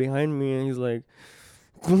shows up behind me and he's like,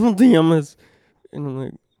 ¿Cómo te llamas? And I'm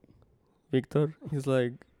like, Victor. He's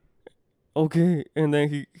like, okay. And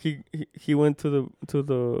then he went to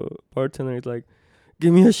the bartender. He's like,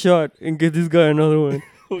 give me a shot and get this guy another one.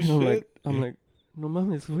 Oh And I'm like, no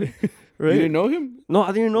mames, wait. You Right? didn't know him? No,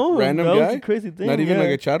 I didn't know him. Random That was guy? the crazy thing. Not even yeah.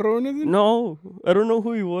 like a charro or nothing? No, I don't know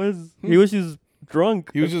who he was. He was just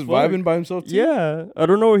drunk. He was as just fuck. vibing by himself too? Yeah, I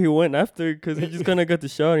don't know where he went after because he just kind of got the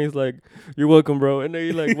shot and he's like, "You're welcome, bro," and then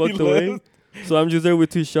he like walked away. left. So I'm just there with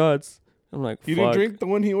 2 shots. I'm like, He fuck. didn't drink the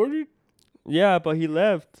one he ordered? Yeah, but he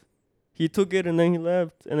left. He took it and then he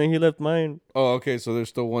left, and then he left mine. Oh, okay, so there's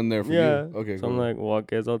still one there for Yeah. you. Okay, So I'm cool. like, well, I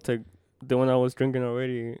guess I'll take the one I was drinking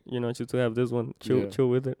already. You know, just to have this one, Yeah. chill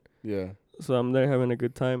with it. Yeah. So I'm there having a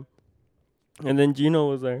good time. And then Gino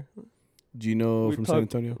was there. Gino We from San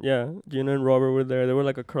talked- Antonio. Yeah, Gino and Robert were there. They were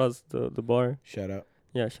like across the bar. Shout out.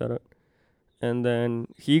 Yeah, shout out. And then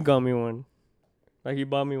he got me one. Like he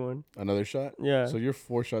bought me one. Another shot? Yeah. So you're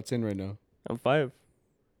 4 shots in right now. I'm 5.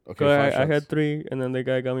 Okay, 'Cause 5 shots. I had 3 and then the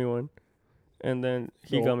guy got me one. And then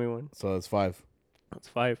he So- got me one. So that's 5. That's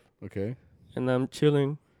 5. Okay. And I'm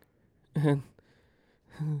chilling. And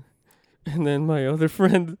and then my other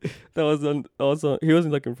friend that was also he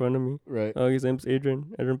wasn't like in front of me. Right. Oh, his name's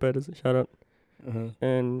Adrian Perez. Shout out. Uh-huh.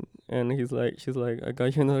 And she's like, I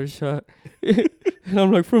got you another shot. And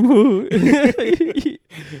I'm like, from who?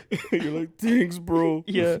 You're like, thanks, bro.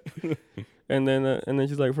 Yeah. And then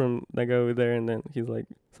she's like, from that guy over there. And then he's like,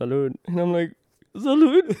 salud. And I'm like,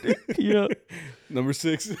 salud. Yeah. Number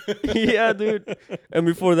 6. Yeah, dude. And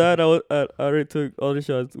before that, I already took all the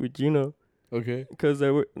shots with Gino Okay. because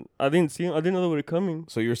I didn't see him. I didn't know they were coming.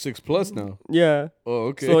 So you're 6 plus now. Yeah. Oh,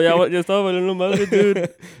 okay. So yeah, ya estaba valiendo madre,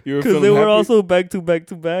 dude. You were Because feeling they were happy? also back to back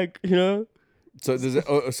to back. You know. So does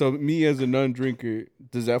that, so me as a non-drinker,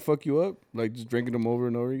 does that fuck you up? Like just drinking them over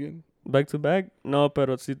and over again? Back to back? No,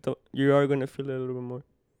 pero you are gonna feel it a little bit more,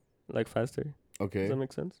 like faster. Okay. Does that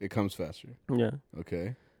make sense? It comes faster. Yeah.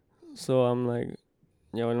 Okay. So I'm like,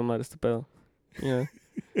 ya valiendo madre este pedo. Yeah.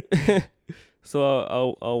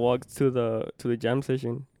 So I'll walk to the jam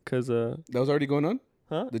session, cause That was already going on?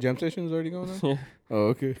 huh? The jam session was already going on? Yeah. Oh,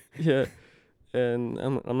 okay. Yeah. And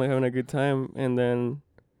I'm like having a good time, and then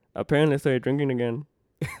apparently I started drinking again.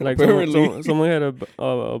 Like Apparently. someone had a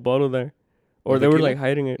bottle there, or More they were tequila? like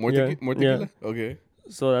hiding it. More, yeah. more Yeah. tequila? Okay.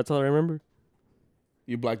 So that's all I remember.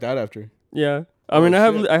 You blacked out after. Yeah. I Oh, mean,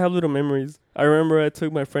 shit. I have little memories. I remember I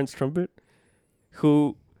took my friend's trumpet,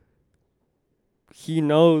 who he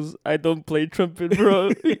knows I don't play trumpet,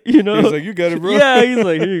 bro. You know. He's like, you got it, bro. Yeah, he's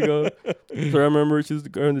like, here you go. So I remember she's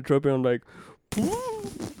going the trumpet. I'm like,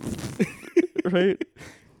 right.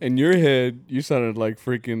 In your head, you sounded like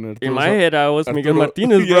freaking Arturo In my head, I was Miguel Arturo-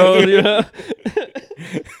 Martinez, bro. Yeah. You know?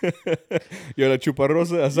 You're la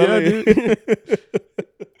chuparrosa. Yeah, asale. dude.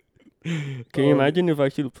 Can you imagine if I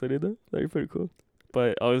actually played it though? That'd be pretty cool.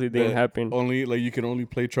 But obviously it didn't That happen. Only like you can only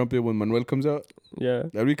play trumpet when Manuel comes out. Yeah,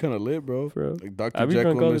 That'd be kind of lit, bro. bro. Like Dr. I'd be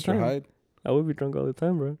Jekyll drunk all and the Mr. time. Hyde. I would be drunk all the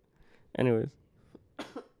time, bro. Anyways,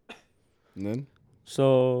 And then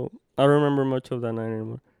so I don't remember much of that night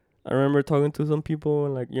anymore. I remember talking to some people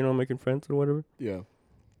and like, you know, making friends or whatever. yeah.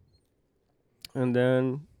 And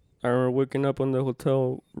then I remember waking up on the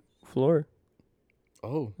hotel floor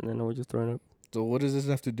Oh, and then I was just throwing up. so what does this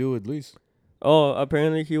have to do with Luis? Oh,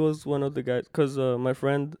 apparently he was one of the guys. Because my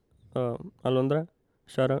friend, Alondra,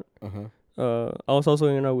 shout out. I was also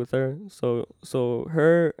hanging out with her. So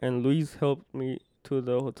her and Luis helped me to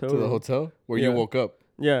the hotel. To the room. hotel where Yeah. you woke up.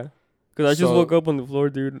 Yeah. Because I just So- woke up on the floor,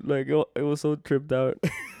 dude. Like, it was so tripped out.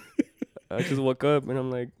 I just woke up and I'm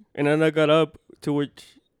like, and then I got up, to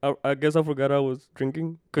which I guess I forgot I was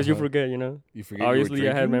drinking. Because you Uh-huh. forget, you know. You forget. you were Obviously,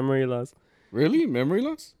 I had drinking? memory loss. Really? Memory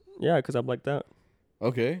loss? Yeah, because I blacked out.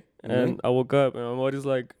 Okay. And I woke up and my body's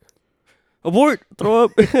like, abort, throw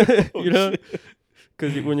up, you know?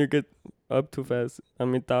 Because when you get up too fast, I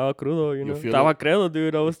mean, estaba crudo, you You know? feel Estaba it? credo,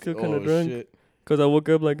 dude. I was still kind of drunk. Shit. Because I woke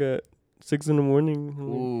up like at 6 in the morning. I'm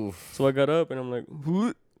like- Oof. So I got up and I'm like,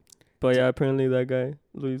 "Whoop." But yeah, apparently that guy,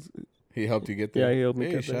 Luis, He helped you get Yeah, there. he helped me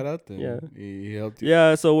Hey, get shout there. out then. Yeah. He helped you.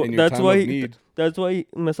 Yeah, so in your that's time why of he, need. that's why he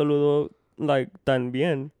me saludó like tan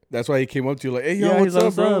bien. That's why he came up to you like, "Hey, yo, Yeah, what's he's like,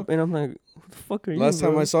 up, bro?" And I'm like, what the fuck are you, Last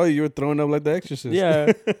time bro? I saw you, you were throwing up like the Exorcist.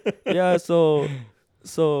 Yeah, yeah. So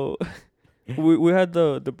we had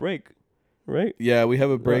the break, right? Yeah, we have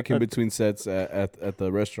a break in at- between sets at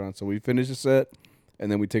the restaurant. So we finish a set,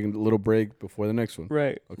 and then we take a little break before the next one.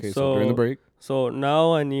 Right. Okay, so during the break. So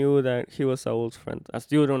now I knew that he was Saul's friend. I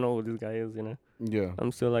still don't know who this guy is, you know. Yeah.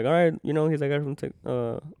 I'm still like, all right, you know, he's a guy from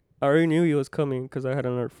I already knew he was coming because I had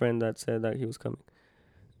another friend that said that he was coming,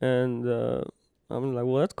 and I'm like,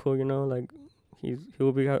 well, that's cool, you know, like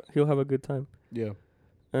he'll have a good time. Yeah.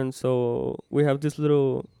 And so we have this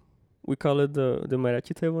little, we call it the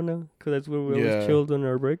mariachi table now, because that's where we always chilled on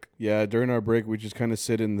our break. Yeah, during our break, we just kind of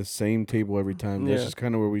sit in the same table every time. That's just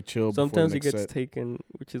kind of where we chill. Sometimes it before the gets next set. taken,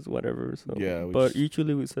 which is whatever. So Yeah, but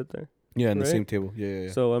usually we sit there. Yeah, in the right? same table.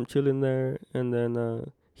 Yeah. So I'm chilling there, and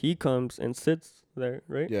then he comes and sits there,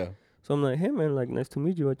 right? Yeah. So I'm like, hey man, like nice to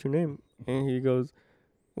meet you. What's your name? And he goes,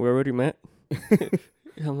 we already met.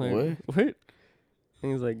 I'm like, what?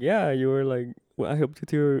 And he's like, yeah, you were like, well, I helped you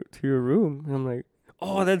to your room. And I'm like,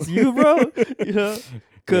 oh, that's you, bro. You know,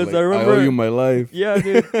 because like, I remember I owe you my life. Yeah,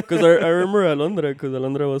 dude. Because I remember Alondra, because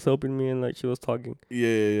Alondra was helping me and like she was talking.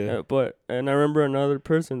 Yeah. And I remember another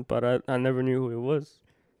person, but I never knew who it was.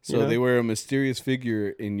 So they were a mysterious figure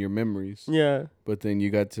in your memories. Yeah. But then you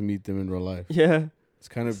got to meet them in real life. Yeah. It's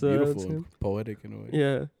kind of beautiful and poetic in a way.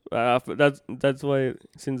 Yeah. That's why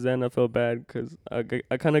since then I felt bad, because I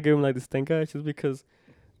kind of gave him like this stink eye just because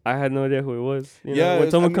I had no idea who it was. You know, when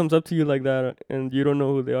someone comes up to you like that and you don't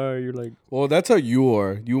know who they are, you're like, well, that's how you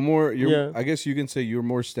are. I guess you can say you're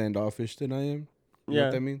more standoffish than I am. You know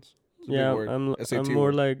what that means? I'm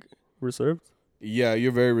more like reserved. Yeah,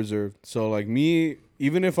 you're very reserved. So like me,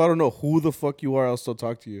 even if I don't know who the fuck you are, I'll still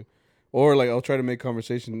talk to you. Or like I'll try to make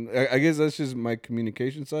conversation. I guess that's just my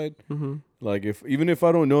communication side. Mm-hmm. Like even if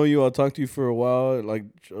I don't know you, I'll talk to you for a while. Like,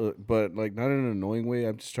 but like not in an annoying way.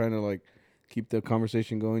 I'm just trying to like keep the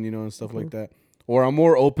conversation going, you know, and stuff like that. Or I'm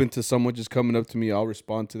more open to someone just coming up to me. I'll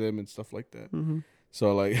respond to them and stuff like that. Mm-hmm.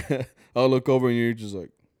 So like I'll look over and you're just like,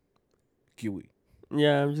 Kiwi.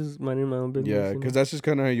 Yeah, I'm just minding my own business. Yeah, because that's just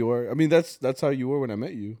kind of how you are. I mean, that's how you were when I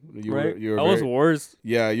met you. Right? I was worse.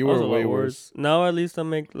 Yeah, you were way worse. Now at least I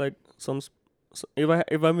make like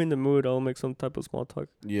if I'm in the mood, I'll make some type of small talk.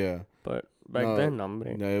 Yeah. But back then, no,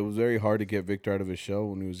 it was very hard to get Victor out of his shell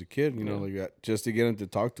when he was a kid. You know, like just to get him to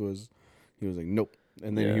talk to us, he was like, nope.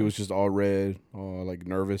 And then he was just all red, all like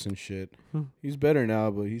nervous and shit. He's better now,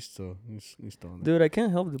 but he's still Dude, I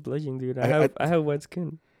can't help the blushing, dude. I have white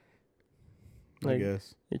skin. Like,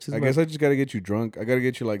 I guess I just gotta get you drunk. I gotta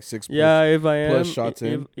get you like 6 if I am plus shots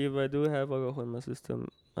in. If I do have alcohol in my system,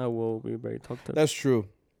 I will be very talkative. That's true.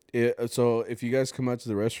 So if you guys come out to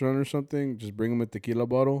the restaurant or something, just bring him a tequila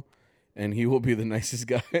bottle, and he will be the nicest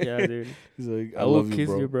guy. Yeah, dude. He's like, I will kiss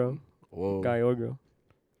you, bro. Whoa. Guy or girl.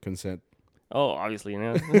 Consent. Oh, obviously,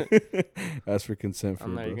 no. Ask for consent for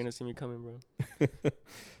I'm not. You're gonna see me coming, bro.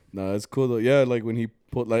 No, it's cool though. Yeah, like when he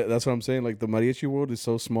put like that's what I'm saying. Like the mariachi world is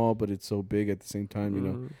so small, but it's so big at the same time. You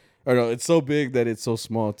know, or no, it's so big that it's so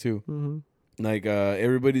small too. Mm-hmm. Like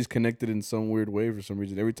everybody's connected in some weird way for some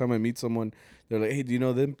reason. Every time I meet someone, they're like, "Hey, do you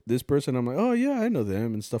know them? This person?" I'm like, "Oh yeah, I know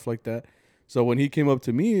them," and stuff like that. So when he came up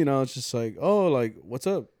to me, I was just like, "Oh, like what's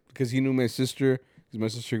up?" Because he knew my sister. Because my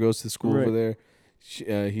sister goes to school over there.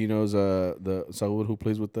 He knows the Saul who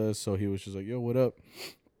plays with us, so he was just like, "Yo, what up?"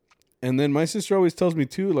 And then my sister always tells me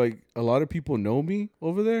too, like a lot of people know me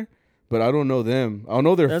over there, but I don't know them. I'll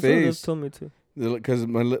know their face. That's what they've told me too. Because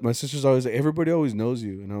my sister's always like, everybody always knows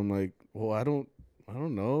you, and I'm like, well, I don't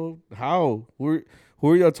know how. Who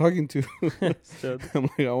are y'all talking to? I'm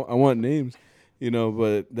like, I want names, you know.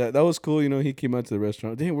 But that was cool, you know. He came out to the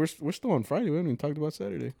restaurant. Damn, we're still on Friday. We haven't even talked about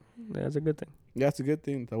Saturday. Yeah, that's a good thing. Yeah, it's a good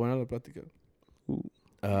thing. Está buena la plática.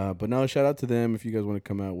 But no, shout out to them. If you guys want to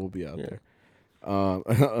come out, we'll be out there.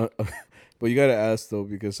 But you gotta ask though,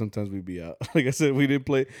 because sometimes we be out. Like I said, we hadn't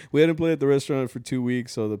played at the restaurant for 2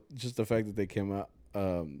 weeks, so just the fact that they came out,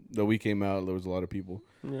 that we came out, there was a lot of people.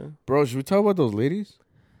 Yeah, bro, should we talk about those ladies?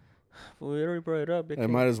 We already brought it up. I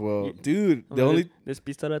might as well, dude. The only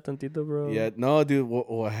despístala tantito, bro. Yeah, no, dude.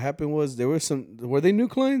 What happened was were they new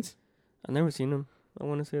clients? I never seen them. I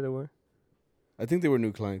want to say they were. I think they were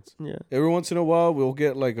new clients. Yeah. Every once in a while, we'll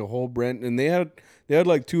get like a whole brand, and they had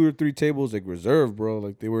like 2 or 3 tables like reserved, bro.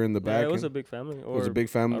 Like they were in the back. Yeah, it was a big family. It was a big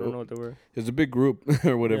family. I don't know what they were. It was a big group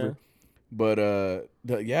or whatever. Yeah. But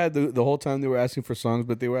the whole time they were asking for songs,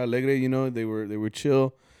 but they were alegre, you know. They were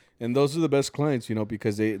chill, and those are the best clients, you know,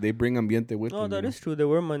 because they bring ambiente with them. No, that is true. They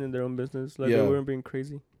were minding their own business. Like they weren't being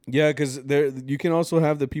crazy. Yeah, because there you can also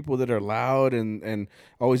have the people that are loud and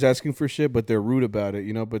always asking for shit, but they're rude about it,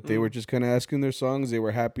 you know. But they were just kind of asking their songs. They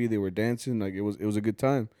were happy. They were dancing. Like it was a good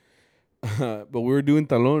time. But we were doing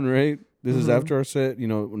talon, right? This is Mm-hmm. after our set. You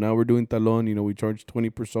know, now we're doing talon. You know, we charge 20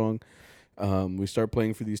 per song. We start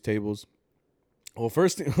playing for these tables. Well,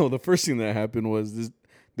 the first thing that happened was this: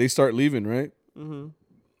 they start leaving, right? Mm-hmm.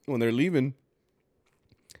 When they're leaving,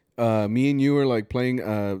 me and you were like playing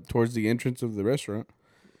towards the entrance of the restaurant.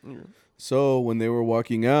 Yeah. So when they were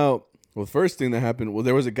walking out, well, the first thing that happened, well,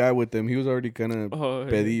 there was a guy with them. He was already kind of Oh, yeah.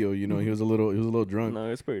 pedillo, you know. He was a little drunk.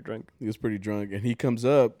 No, it's pretty drunk. He was pretty drunk, and he comes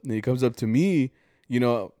up to me. You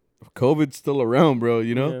know, COVID's still around, bro.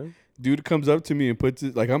 You know, Yeah. dude comes up to me and puts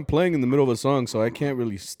it like I'm playing in the middle of a song, so I can't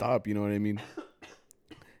really stop. You know what I mean?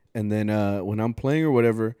 And then when I'm playing or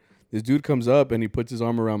whatever, this dude comes up and he puts his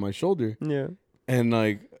arm around my shoulder, Yeah. and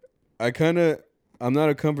like I'm not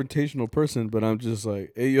a confrontational person, but I'm just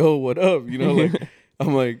like, hey yo, what up? You know, like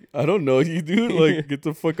I'm like, I don't know you, dude. Like, get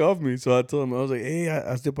the fuck off me. So I told him, I was like, hey,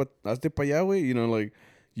 hazte pa allá, güey. You know, like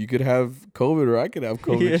you could have COVID or I could have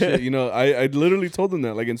COVID. Yeah. Shit. You know, I literally told him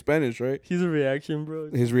that, like in Spanish, right? His reaction, bro.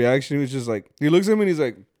 His reaction was just like, he looks at me and he's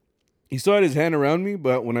like, he still had his hand around me,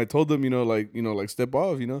 but when I told him, like step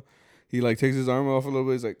off, he like takes his arm off a little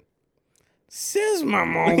bit. He's like, says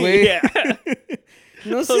mamon, güey. Yeah.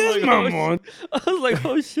 No was says like, oh, mamon. I was like,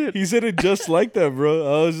 oh shit. He said it just like that,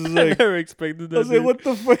 bro. I was just I like, never expected that. I was like, dude. what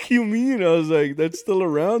the fuck you mean? I was like, that's still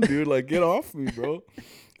around, dude. Like, get off me, bro.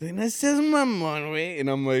 Then that says mamon, güey. And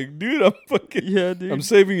I'm like, dude, Yeah, dude. I'm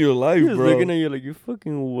saving your life, He was bro. looking at you like you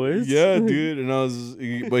fucking was. Yeah, dude.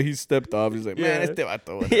 And but he stepped off. He's like, man, Yeah. este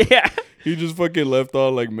vato, whatever. Yeah. He just fucking left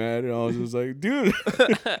all like mad, and I was just like, dude.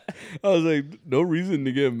 I was like, no reason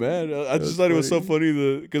to get mad. I just That's thought it was so funny.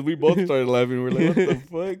 funny because we both started laughing. We're like, what the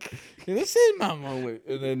fuck? And this is my moment.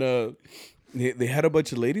 And then they had a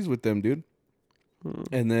bunch of ladies with them, dude.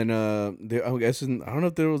 And then I guess I don't know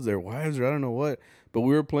if there was their wives or I don't know what, but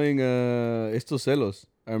we were playing Estos Celos.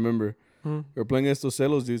 I remember we were playing Estos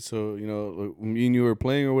Celos, dude. So me and you were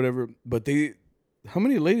playing or whatever. But how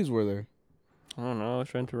many ladies were there? I don't know. I was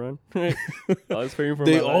trying to run. I was waiting for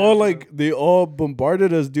They my all life, they all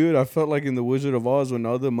bombarded us, dude. I felt like in the Wizard of Oz when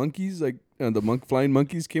all the monkeys, like flying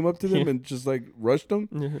monkeys, came up to them and just like rushed them.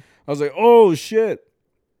 bro. Yeah. I was like, oh shit.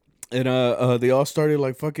 And they all started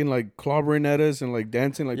like fucking like clobbering at us and like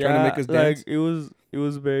dancing, like trying to make us dance. Like it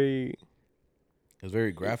was very. It was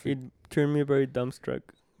very graphic. It turned me very dumbstruck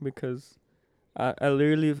because I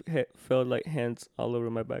literally felt like hands all over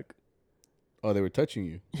my back. Oh, they were touching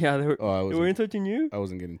you. Yeah, they were. Oh, They weren't touching you I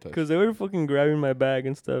wasn't getting touched. because they were fucking grabbing my bag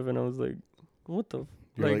and stuff, and I was like, "What the?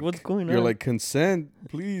 You're Like, what's going on?" You're like, consent,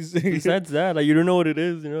 please. Besides that, like, you don't know what it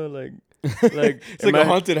is, you know, like it's like a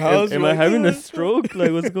haunted house. Am You're I like, having "Oh." a stroke?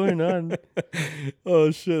 Like, what's going on?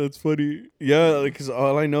 Oh shit, that's funny. Yeah, because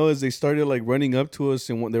all I know is they started like running up to us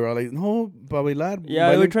and they were all like, "No, pa bailar."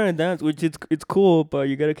 Yeah, we're trying to dance, which it's cool, but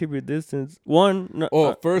you gotta keep your distance. One, no,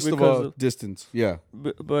 Oh, first of because all, distance. Yeah,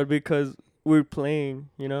 but because we're playing,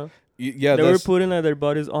 you know, yeah. they were That's putting like their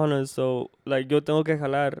bodies on us, so like yo tengo que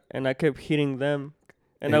jalar, and I kept hitting them,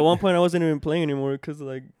 and at one point I wasn't even playing anymore because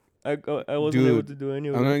like I wasn't able Dude, to do any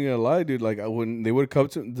of I'm not it. gonna lie, dude. Like when they would come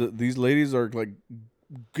to these ladies are like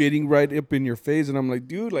getting right up in your face, and I'm like,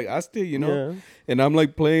 dude, like Aste, you know. Yeah. And I'm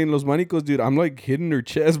like playing Los Manicos, dude. I'm like hitting her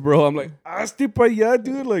chest, bro. I'm like, Aste pa allá,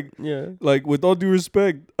 dude. Yeah. Like with all due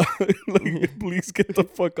respect, like please get the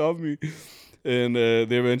fuck off me. And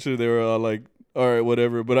they were all like, all right,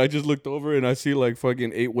 whatever. But I just looked over and I see like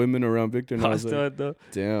fucking 8 women around Victor, and I was like, Though.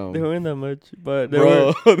 damn, They weren't that much, but they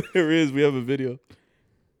were. bro. There is. We have a video.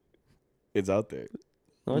 It's out there.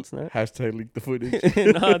 No, it's not. Hashtag leak the footage.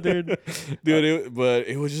 Nah, dude. Dude, but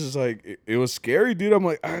it was just like it was scary, dude. I'm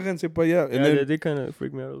like, háganse pa allá. And Yeah, then they kind of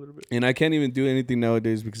freaked me out a little bit. and I can't even do anything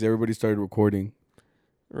nowadays because everybody started recording.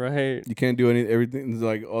 Right. You can't do everything. It's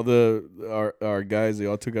like all our guys, they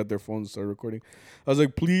all took out their phones and started recording. I was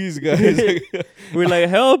like, please, guys. We're like,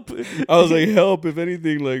 help. I was like, help! If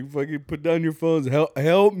anything, like fucking put down your phones.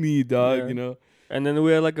 Help me, dog. Yeah. You know. And then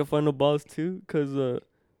we had like a final boss too, cause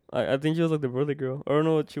I think she was like the birthday girl. I don't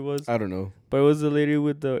know what she was, I don't know. but it was the lady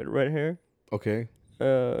with the red hair. Okay.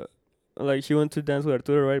 Like she went to dance with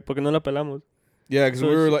Arturo, right? Porque no la pelamos. Yeah, because So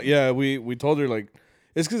we were she- like, yeah, we told her like,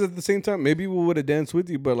 it's because at the same time maybe we would have danced with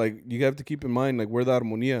you, but like you have to keep in mind like we're the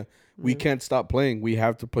armonia. We Yeah. can't stop playing. We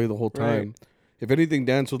have to play the whole time. Right. If anything,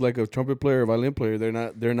 dance with like a trumpet player or violin player, they're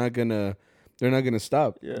not gonna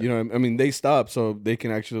stop. Yeah. You know, I mean, they stop so they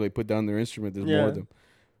can actually like put down their instrument. There's more Yeah. of them.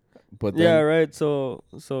 But Yeah, then, right. So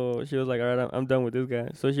she was like, all right, I'm done with this guy.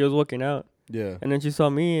 So she was walking out, Yeah. And then she saw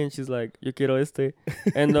me and she's like, "Yo quiero este,"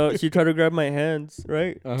 and she tried to grab my hands,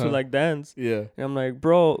 right, to like dance. Yeah. And I'm like,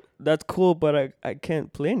 "Bro, that's cool, but I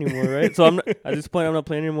can't play anymore, right?" So I'm not, at this point I'm not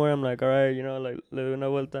playing anymore. I'm like, "All right, you know, like le doy una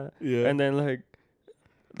vuelta," Yeah. and then like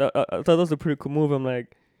I thought that was a pretty cool move. I'm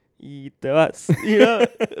like, "Y te vas," you know,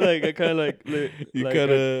 like I kind of like You like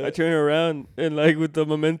kinda- I turn around and like with the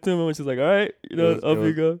momentum, and she's like, "All right, you know, up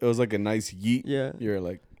you go." It was like a nice yeet. Yeah. You're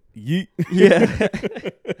like, yeet. Yeah,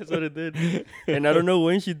 that's what it did. And I don't know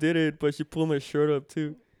when she did it, but she pulled my shirt up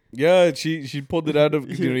too. Yeah, she pulled it out of,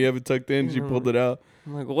 you know, you have it tucked in. She pulled it out.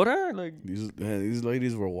 I'm like, what are like? These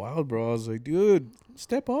ladies were wild, bro. I was like, dude,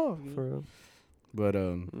 step off. For real. But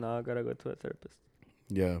No, I gotta go to a therapist.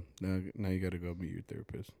 yeah, now you gotta go meet your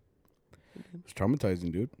therapist. It's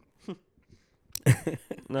traumatizing, dude.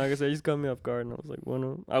 No, like I said, you just got me off guard, and I was like,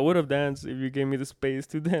 well, I would have danced if you gave me the space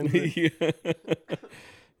to dance. Yeah.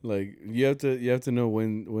 Like you have to know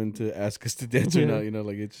when to ask us to dance or Yeah. not. You know,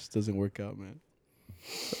 like it just doesn't work out, man.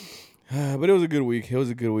 But it was a good week. We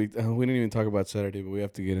didn't even talk about Saturday, but we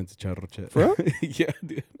have to get into Charro Chat. For real? Yeah,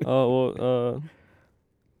 dude. Oh well,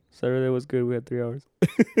 Saturday was good. We had 3 hours.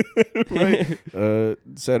 Right.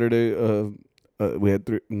 Saturday, we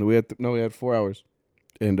had 4 hours,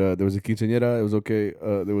 and there was a quinceañera. It was okay.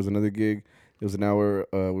 There was another gig. It was an hour.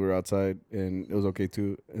 We were outside, and it was okay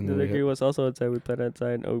too. And The then other girl was also outside. We played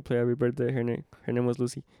outside. Oh, we played Happy Birthday. Her name was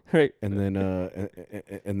Lucy. Right. and then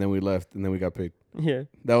and then we left, and then we got paid. Yeah.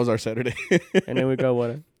 That was our Saturday. And then we got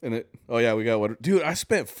water. And we got water. Dude, I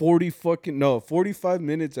spent 45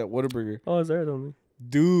 minutes at Whataburger. Oh, it's there, told me.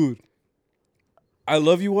 Dude, I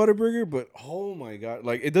love you, Whataburger, but oh my god,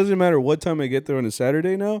 like it doesn't matter what time I get there on a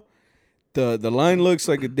Saturday now. The line looks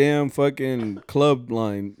like a damn fucking club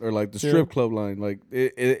line or like the strip club line. Like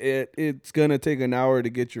it's gonna take an hour to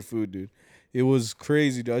get your food, dude. It was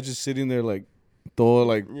crazy, dude. I was just sitting there like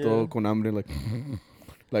todo con hambre,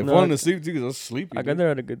 like No, falling asleep too because I was sleepy. I got there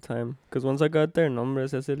at a good time. Because once I got there, no hombre,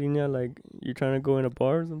 esa línea, like, you're trying to go in a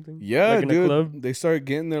bar or something? Yeah, like in dude. a club? They started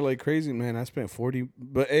getting there like crazy, man. I spent 40,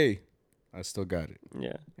 but hey, I still got it.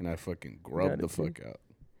 Yeah. And I fucking grubbed the fuck out.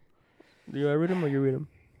 Do I read them or you read them?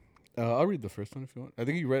 I'll read the first one if you want. I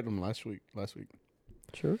think you read them last week.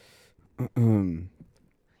 Sure. Even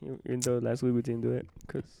though last week we didn't do it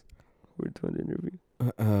because we're doing the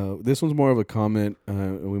interview. This one's more of a comment.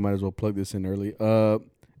 We might as well plug this in early.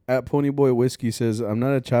 At Ponyboy Whiskey says, I'm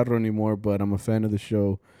not a charro anymore, but I'm a fan of the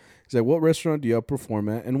show. He's like, what restaurant do y'all perform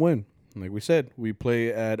at and when? Like we said, we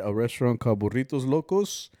play at a restaurant called Burritos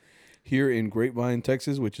Locos here in Grapevine,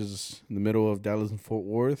 Texas, which is in the middle of Dallas and Fort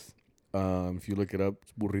Worth. If you look it up,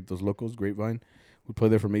 it's Burritos Locos, Grapevine. We play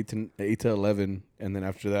there from 8 to 11, and then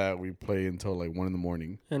after that, we play until like 1 in the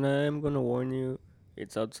morning. And I am going to warn you,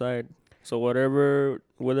 it's outside. So whether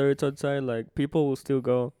it's outside, like, people will still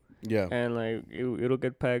go. Yeah. And, like, it'll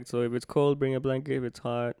get packed. So if it's cold, bring a blanket. If it's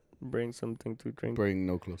hot, bring something to drink. Bring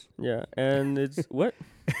no clothes. Yeah. And it's, what?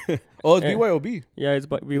 Oh, it's BYOB. Yeah, it's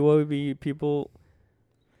BYOB.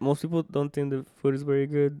 Most people don't think the food is very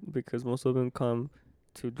good because most of them come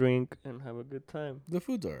to drink and have a good time. The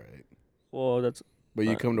food's all right. Well, that's... But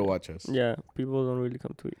you come to watch us. Yeah, people don't really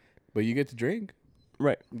come to eat. But you get to drink.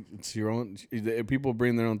 Right. It's your own. People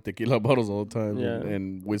bring their own tequila bottles all the time. Yeah.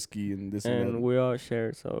 And whiskey and this and that. And we all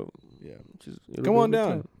share, so... Yeah. It'll Come be a on good down.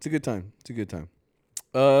 time. It's a good time.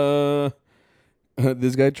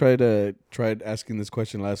 This guy tried asking this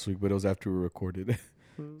question last week, but it was after we recorded.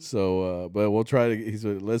 So, but we'll try to. He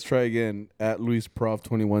said, "Let's try again." At Luis Prof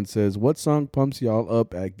 21 says, "What song pumps y'all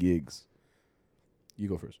up at gigs?" You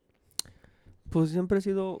go first. Pues siempre ha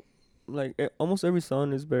sido, like, almost every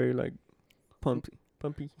song is very, like,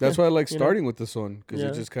 pumpy. That's why I like You starting with this one because Yeah.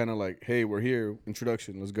 it's just kind of like, "Hey, we're here.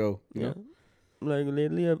 Introduction. Let's go." You Yeah. know? Like,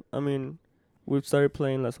 lately, I mean, we've started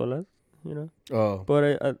playing Las Olas, you know? Oh, But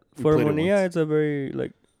We for played it Harmonia, once. it's a very,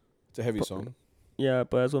 like, it's a heavy song. yeah,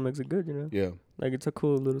 but that's what makes it good, you know? Yeah, Like, it's a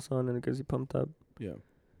cool little song and it gets you pumped up. yeah.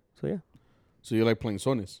 So, yeah. So you like playing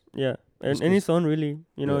sones? Yeah. That's And any good. song, really,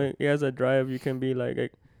 you know, Yeah. it has a drive. You can be,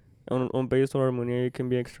 like on bass or Harmonia, you can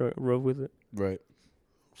be extra rough with it. Right.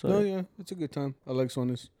 So, No, yeah, it's a good time. I like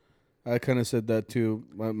sones. I kind of said that too.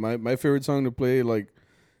 My favorite song to play, like,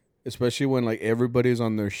 especially when like everybody's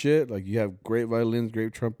on their shit, like you have great violins,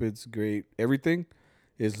 great trumpets, great everything,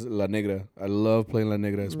 is La Negra. I love playing La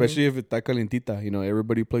Negra, especially if it's ta calientita. You know,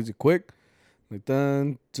 everybody plays it quick. Like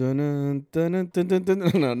dun dun dun dun dun dun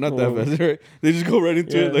dun. No, not that Oh. fast, right? They just go right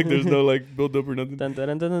into it, Yeah. like there's no like build up or nothing. Dun,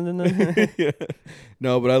 dun, dun, dun, dun, dun. Yeah.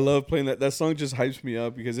 No, but I love playing that. That song just hypes me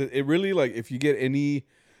up because it really, like, if you get any,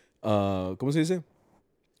 ¿cómo se dice?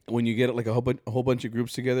 when you get like a whole bunch of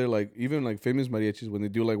groups together, like even like famous mariachis, when they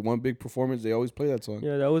do like one big performance, they always play that song.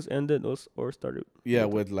 Yeah, that was ended or started. Yeah,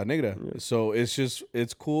 with La Negra. Yeah. So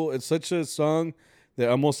it's cool. It's such a song that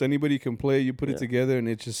almost anybody can play. You put it Yeah. together and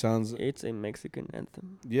it just sounds. It's a Mexican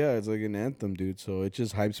anthem. Yeah, it's like an anthem, dude. So it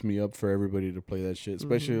just hypes me up for everybody to play that shit,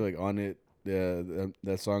 especially Mhm. like on it. Yeah,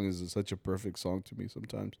 that song is such a perfect song to me.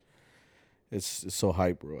 Sometimes it's so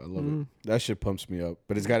hype, bro. I love Mhm. it. That shit pumps me up.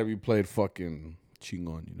 But it's got to be played fucking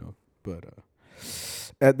chingon, you know. But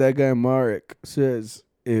at that guy Marek says,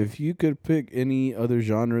 if you could pick any other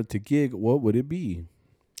genre to gig, what would it be?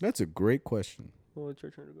 That's a great question. Well, it's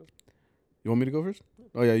your turn to go. You want me to go first?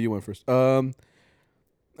 Oh yeah, you went first.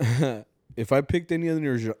 If I picked any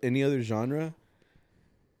other genre,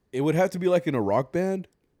 it would have to be like in a rock band,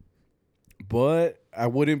 but I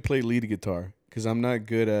wouldn't play lead guitar because I'm not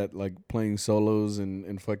good at like playing solos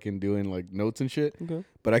and fucking doing like notes and shit. Okay.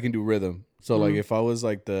 But I can do rhythm. So like Mhm. if I was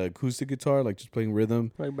like the acoustic guitar, like just playing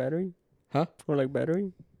rhythm, Like battery? Huh? Or like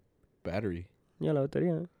battery? battery. Yeah, la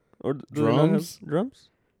batería. Or do they not have Drums? drums?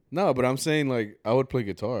 No, but I'm saying like I would play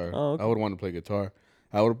guitar. Oh, okay. I would want to play guitar.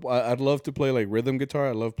 I'd love to play like rhythm guitar.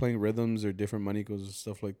 I love playing rhythms or different manicos and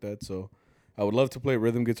stuff like that. So I would love to play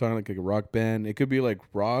rhythm guitar like a rock band. It could be like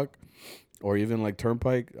rock or even like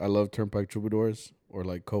Turnpike. I love Turnpike Troubadours or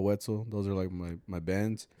like Coetzel. Those are like my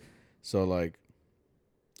bands. So like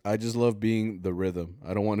I just love being the rhythm.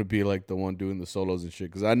 I don't want to be like the one doing the solos and shit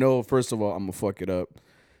because I know first of all I'm gonna fuck it up.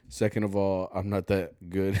 Second of all, I'm not that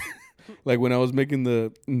good. Like when I was making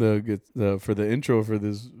the for the intro for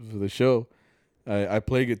the show, I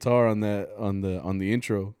play guitar on the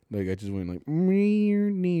intro. Like I just went like near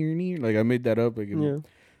like I made that up like in Yeah.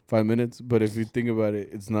 5 minutes. But if you think about it,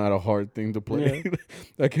 it's not a hard thing to play.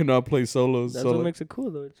 Yeah. I cannot play solos. That's so what like, makes it cool,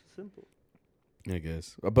 though. It's simple. I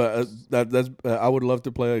guess, but that's I would love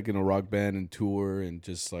to play like in a rock band and tour and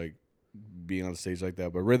just like being on stage like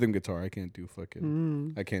that. But rhythm guitar, I can't do fucking.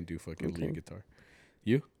 Mm. I can't do fucking Okay. lead guitar.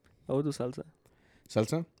 I would do salsa.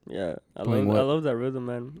 Salsa, Yeah. I Playing love what? I love that rhythm,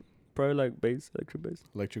 man. Probably like bass, electric bass.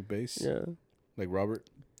 electric bass, Yeah. like Robert.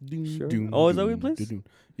 Sure. Oh, is that what he plays?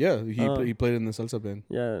 Yeah, Oh. he played in the salsa band.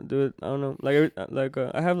 Yeah, dude. I don't know. Like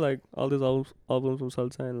I have like all these albums from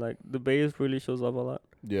salsa, and like the bass really shows up a lot.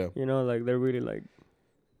 Yeah, You know, like they're really like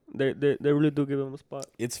they really do give him a spot.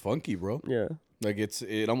 it's funky, bro. Yeah. Like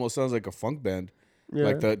it almost sounds like a funk band. Yeah.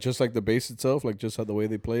 Like that, just like the bass itself, like just how the way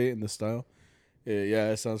they play it and the style. Yeah,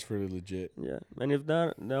 it sounds pretty legit. Yeah. And if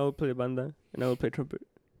not, then I would play banda and I would play trumpet.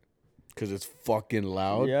 Cause it's fucking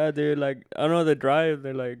loud. Yeah, dude. Like I don't know the drive.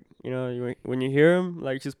 They're like, you know, when you hear them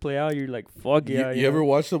like just play out, you're like, fuck yeah. You ever know?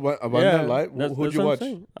 watched a banda live? That's, Who'd that's you what I'm watch?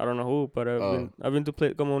 saying. I don't know who, but Oh. I've been to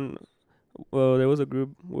play. Come on. Well, there was a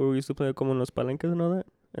group where we used to play Como Los Palenques and all that,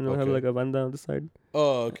 and they'll have Okay. like a banda on the side,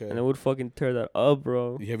 Oh, okay. and they would fucking tear that up,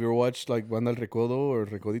 bro. Have you ever watched like Banda El Recodo or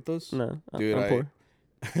Recoditos? No, Dude, I'm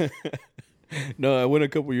poor. No, I went a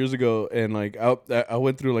couple years ago, and like I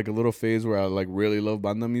went through like a little phase where I like really love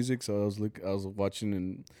banda music. So I was watching,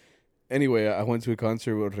 and anyway, I went to a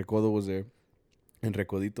concert where Recodo was there, and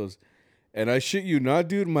Recoditos, and I shit you not,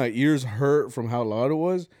 dude, my ears hurt from how loud it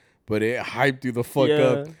was, but it hyped you the fuck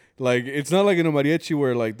up. Like it's not like in a mariachi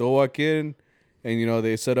where like they'll walk in, and you know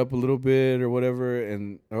they set up a little bit or whatever,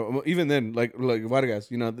 and even then like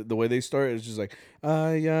Vargas, you know the way they start is just like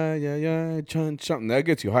yeah chun chun, that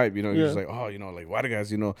gets you hype, you know. You're just Yeah. like, oh, you know, like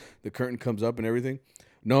Vargas, you know, the curtain comes up and everything.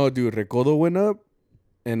 No, dude, Recodo went up,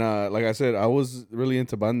 and like I said, I was really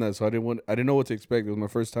into banda, so I didn't know what to expect. It was my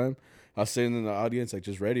first time. I was sitting in the audience like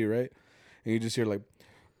just ready, right, and you just hear like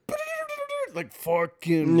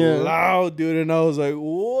fucking Yeah. loud, dude, and I was like,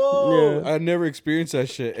 whoa. Yeah. I never experienced that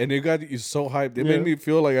shit, and it got you so hyped. It Yeah. made me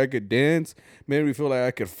feel like I could dance, made me feel like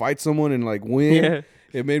I could fight someone and like win. Yeah.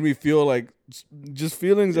 It made me feel like just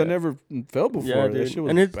feelings I Yeah. never felt before. Yeah, That dude. shit was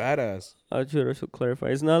And it's- badass. I should clarify.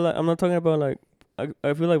 It's not like I'm not talking about like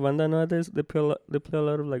I feel like banda nowadays they play a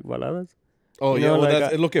lot of like baladas. Oh You yeah, know, well like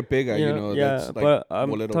that's Lo Que Pega, you know. yeah, That's like but I'm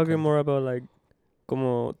bolero talking kind. more about like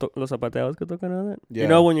como los zapateados que tocan all that. Yeah. You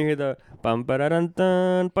know when you hear the pam pararan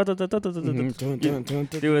tan pa ta ta ta ta ta ta. Mhm. Dun, dun, dun,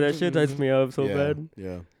 dun, Dude, that shit dun, hypes me up so yeah, bad.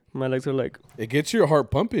 Yeah. My legs are like, It gets your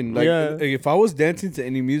heart pumping. Like, Yeah. if I was dancing to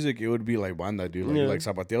any music, it would be like banda, dude. Like, Yeah. like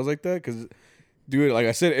zapateos like that. Because, dude, like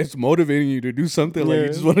I said, it's motivating you to do something. Like, you Yeah.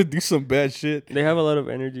 just want to do some bad shit. they have a lot of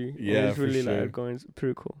energy. and Yeah, it's for really sure. like going. It's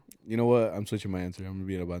pretty cool. You know what? I'm switching my answer. I'm going to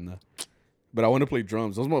be in a banda. But I want to play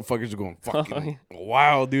drums. Those motherfuckers are going fucking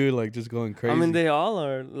wild, dude. Like, just going crazy. I mean, they all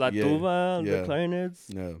are. La Yeah. tuba, Yeah. the clarinets.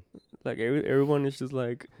 Yeah. Like everyone is just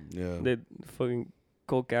like Yeah. they fucking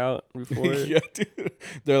coke out before. yeah, dude.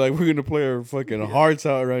 They're like, we're going to play our fucking hearts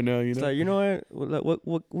out right now, you It's know? like, you know what?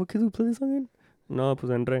 What could we play this song in? No,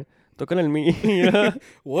 pues en re. Tocan el mi. Yeah.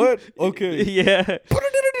 What? Okay. Yeah.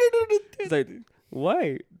 It's like,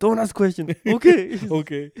 why? Don't ask questions. Okay.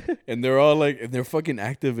 Okay. And they're all like, and they're fucking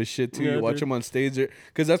active as shit too. Yeah, You watch dude. them on stage,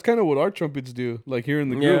 because that's kind of what our trumpets do. Like here in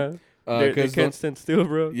the Yeah. group, They because can't stand still,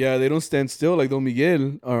 bro. yeah, they don't stand still. Like Don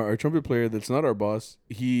Miguel, our trumpet player, that's not our boss.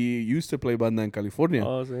 He used to play banda in California.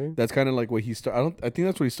 Oh, see? That's kind of like what he started. I think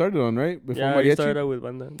that's what he started on, right? Before Yeah, he mariachi. started out with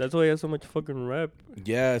banda. That's why he has so much fucking rap.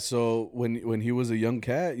 Yeah, so when he was a young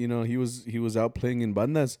cat, he was out playing in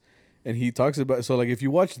bandas, and he talks about, so like if you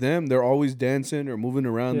watch them, they're always dancing or moving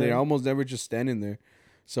around. They're Yeah. almost never just standing there.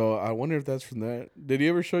 So I wonder if that's from that. Did he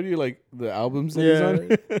ever show you like the albums that he's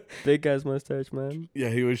on? Big ass mustache, man. Yeah,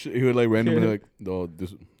 he would like randomly Yeah. like, no,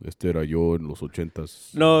 este era yo en los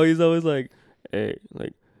 80s. No, he's always like, hey,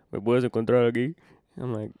 like, me puedes encontrar aquí.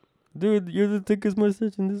 I'm like, dude, you're the thickest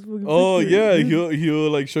mustache in this fucking Oh picture. yeah, dude." he'll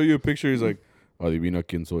like show you a picture. He's like, adivina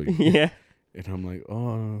quién soy. Yeah. And I'm like,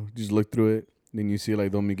 oh, just look through it. Then you see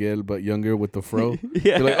like Don Miguel, but younger with the fro.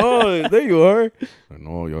 Yeah. You're like, oh, there you are.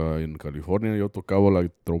 No, yo en California yo tocaba la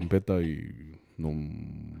trompeta y no.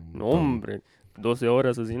 No, hombre. 12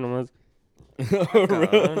 horas así nomás.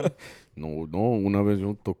 No, una vez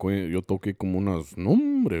yo toqué como unas, no,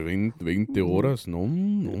 hombre, 20 horas, no.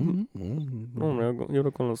 No, hombre, yo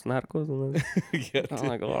hablo con los narcos. ¿No? Yeah, I'm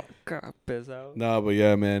like, oh, God, pesado. nah, but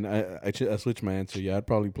yeah, man, I switched my answer. Yeah, I'd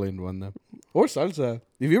probably play in banda or salsa.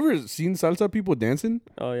 Have you ever seen salsa people dancing?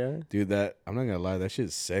 Oh, yeah. Dude, that I'm not gonna lie, that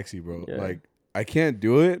shit's sexy, bro. Yeah. Like I can't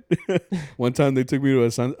do it. One time they took me to a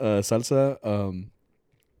salsa.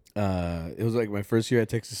 It was like my first year at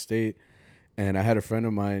Texas State, and I had a friend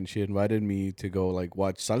of mine. She invited me to go like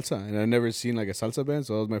watch salsa, and I'd never seen like a salsa band,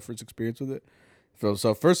 so that was my first experience with it.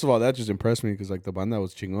 So first of all, that just impressed me because like the banda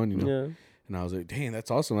was chingon, Yeah. And I was like, dang,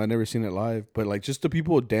 that's awesome. I'd never seen it live, but like just the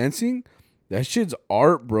people dancing. That shit's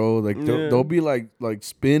art, bro. Like they'll be like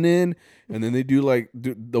spinning, and then they do like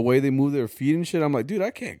the way they move their feet and shit. I'm like, dude,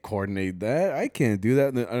 I can't coordinate that. I can't do that.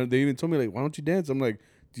 And then, they even told me like, why don't you dance? I'm like,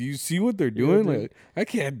 do you see what they're doing? dude. Like, I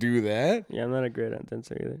can't do that. Yeah, I'm not a great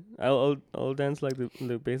dancer either. I'll dance like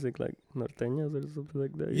the basic like norteñas or something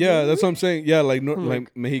like that. Yeah, that's what I'm saying. Yeah, like I'm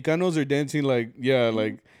like Mexicanos are dancing like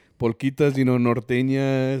like polquitas,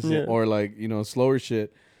 norteñas, Yeah. or like slower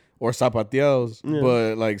shit, or zapateados. Yeah.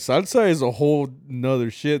 But like salsa is a whole nother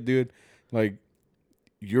shit, dude. Like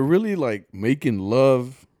you're really like making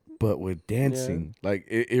love, but with dancing. Like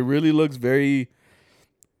it really looks very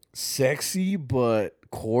sexy, but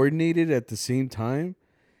coordinated at the same time.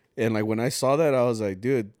 And like when I saw that, I was like,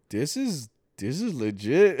 dude, this is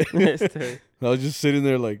legit. I was just sitting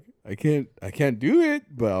there like, I can't do it,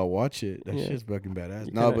 but I'll watch it. That Yeah. shit's fucking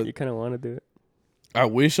badass. You kind of want to do it. I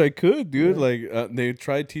wish I could, dude. Yeah. Like they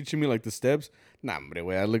tried teaching me like the steps. Nah, hombre,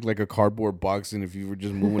 I look like a cardboard box, and if you were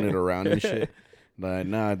just moving it around and shit. Like,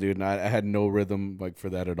 nah, dude, I had no rhythm like for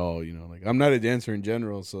that at all. Like I'm not a dancer in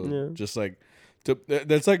general, so Yeah. just like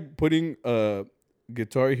that's like putting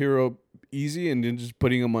Guitar Hero easy and then just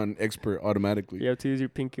putting them on expert automatically. You have to use your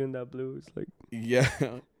pinky on that blue. It's like Yeah,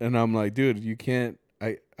 and I'm like, dude, you can't.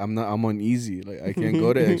 I'm on easy. Like I can't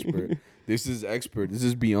go to expert. This is expert. This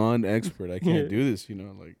is beyond expert. I can't do this.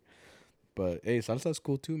 Like. But hey, salsa's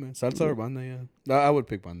cool too, man. Salsa or banda, yeah. No, I would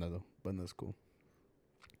pick banda though. Banda's cool.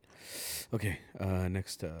 Okay,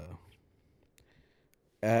 next.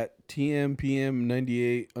 At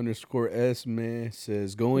TMPM98_S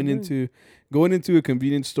says going into a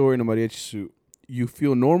convenience store in a mariachi suit, you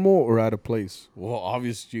feel normal or out of place? Well,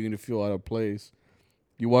 obviously you're gonna feel out of place.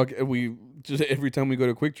 You walk. We just every time we go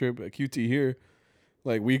to Quick Trip at QT here,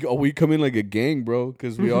 like we come in like a gang, bro,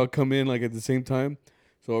 because we all come in like at the same time.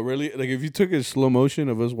 So really, like if you took a slow motion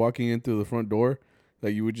of us walking in through the front door,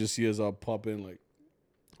 like you would just see us all pop in, like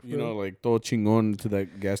like todo chingon to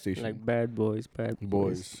that gas station. like bad boys.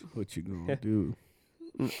 Boys, what you gonna do?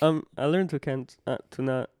 I learned to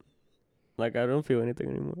not like I don't feel anything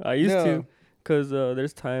anymore. I used to, cause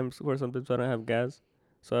there's times where sometimes I don't have gas,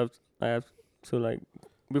 so I have to like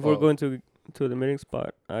before going to the meeting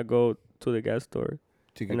spot, I go to the gas store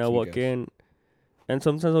and I walk in. And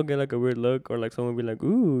sometimes I'll get like a weird look, or like someone will be like,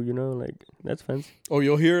 "Ooh, like that's fancy." Oh,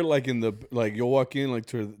 you'll hear like you'll walk in like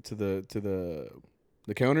to the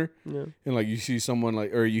counter, Yeah. and like you see someone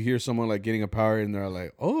like, or you hear someone like getting a power, and they're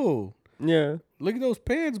like, "Oh, Yeah. look at those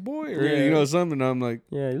pants, boy," or something. And I'm like,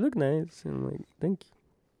 "Yeah, you look nice," and I'm like, "Thank you."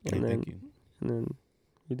 And thank you. And then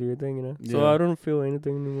you do your thing, So Yeah. I don't feel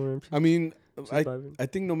anything anymore. I'm just I mean, surviving. I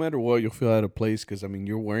think no matter what, you'll feel out of place because I mean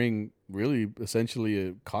you're wearing really essentially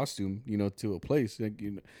a costume, to a place. Like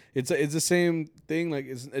it's the same thing. Like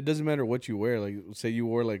it doesn't matter what you wear. Like say you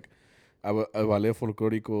wore like a ballet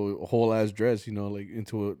folclórico whole ass dress, you know, like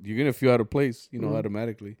you're gonna feel out of place, you know, Mhm.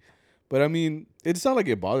 automatically. But I mean, it's not like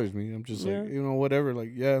it bothers me. I'm just Yeah. like, you know, whatever.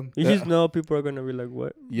 Like, yeah, You just know people are gonna be like,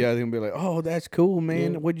 "What?" yeah, they're gonna be like, oh, that's cool,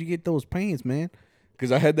 man. Yeah. Where'd you get those pants, man?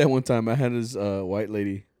 Because I had that one time. I had this white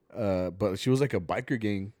lady, but she was like a biker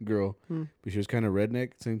gang girl, Hmm. but she was kind of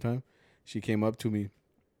redneck at the same time. She came up to me.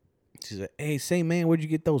 She's like, hey, say, man, where'd you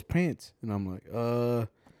get those pants? And I'm like,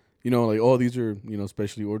 you know, like, oh, these are, you know,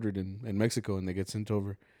 specially ordered in Mexico, and they get sent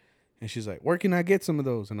over. And she's like, where can I get some of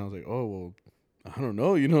those? And I was like, oh, well, I don't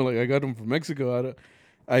know. You know, like, I got them from Mexico.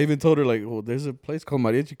 I even told her, like, well, there's a place called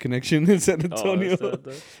Mariachi Connection in San Antonio. Oh,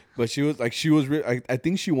 that's sad, But she was like, I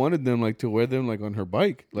think she wanted them, like, to wear them, like, on her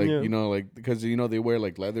bike. Like, Yeah. you know, like, because, you know, they wear,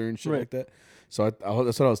 like, leather and shit Right. like that. So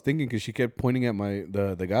that's what I was thinking, because she kept pointing at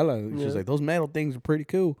the gala. And she's Yeah. like, those metal things are pretty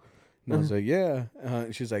cool. And I was like, yeah.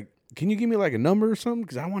 She's like, can you give me, like, a number or something?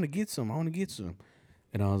 Because I want to get some.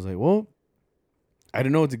 And I was like, well, I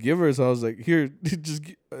didn't know what to give her, so I was like, "Here,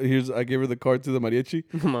 I gave her the card to the mariachi.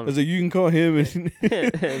 I was like, you can call him, and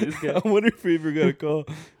This guy. I wonder if he ever got a call.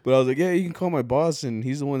 But I was like, yeah, you can call my boss, and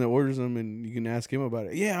he's the one that orders them, and you can ask him about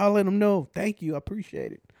it. Yeah, I'll let him know. Thank you, I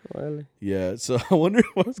appreciate it. Really? Yeah, so I wonder if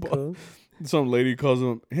my That's boss, cool. some lady calls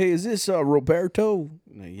him, hey, is this Roberto?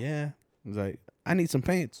 I'm like, yeah. He's like, I need some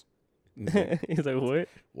pants. He's like, He's like, "What?"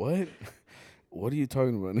 what? What are you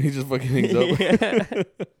talking about? And he just fucking hangs up. Yeah.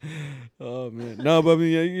 Oh man, no, but I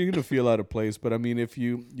mean, yeah, you're gonna feel out of place. But I mean, if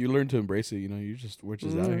you learn to embrace it, you know, we're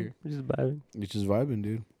just out here, We're just vibing. you're just vibing,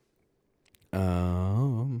 dude.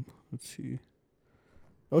 Let's see.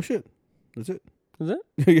 Oh shit, that's it. Is it?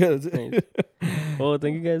 Yeah, that's it. Well,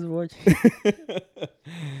 thank you guys for watching.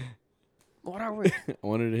 What are we? I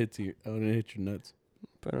wanted to hit your nuts.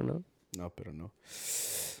 I don't know. No, but I don't know.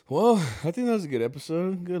 Well, I think that was a good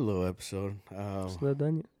episode. Good little episode. It's not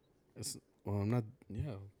done yet. Well, I'm not.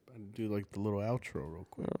 Yeah, I do like the little outro real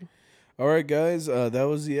quick. Oh. All right, guys. That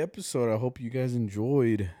was the episode. I hope you guys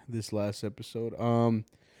enjoyed this last episode.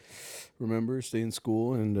 Remember, stay in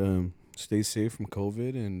school and stay safe from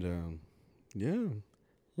COVID. And yeah.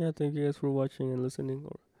 Yeah, thank you guys for watching and listening,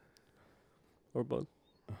 or both.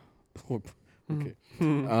 Okay.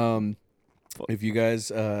 Mhm. If you guys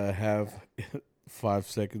have 5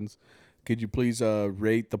 seconds, could you please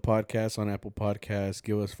rate the podcast on Apple Podcasts?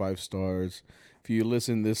 Give us 5 stars. If you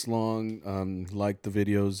listen this long, like the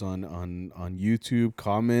videos on YouTube,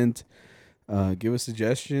 comment, give us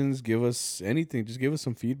suggestions, give us anything. Just give us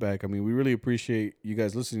some feedback. I mean, we really appreciate you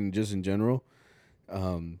guys listening just in general.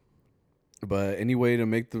 But any way to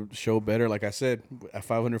make the show better, like I said, at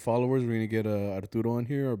 500 followers, we're going to get Arturo on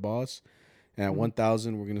here, our boss. And at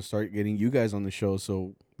 1,000, we're going to start getting you guys on the show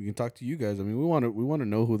so we can talk to you guys. I mean, we want to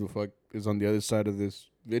know who the fuck is on the other side of this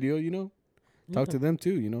video, you know? Talk to them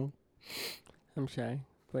too, you know? I'm shy,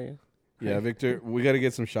 but yeah. Yeah, Victor, we got to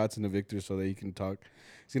get some shots into Victor so that he can talk.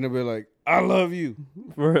 He's going to be like, I love you.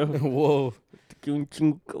 For real. Whoa.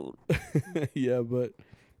 Chinko. Yeah, but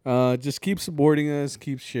just keep supporting us,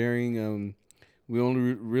 keep sharing.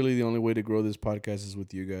 Really the only way to grow this podcast is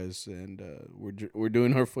with you guys, and we're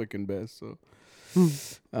doing our fucking best. So,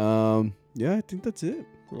 yeah, I think that's it.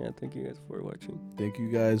 Yeah, thank you guys for watching. Thank you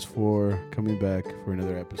guys for coming back for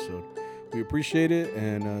another episode. We appreciate it,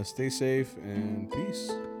 and stay safe and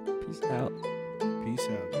peace. Peace out. Peace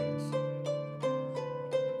out, guys.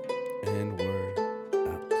 And we're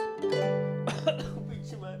out.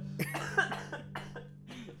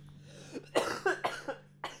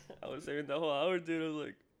 I was saying the whole hour, dude. I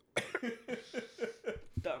was like.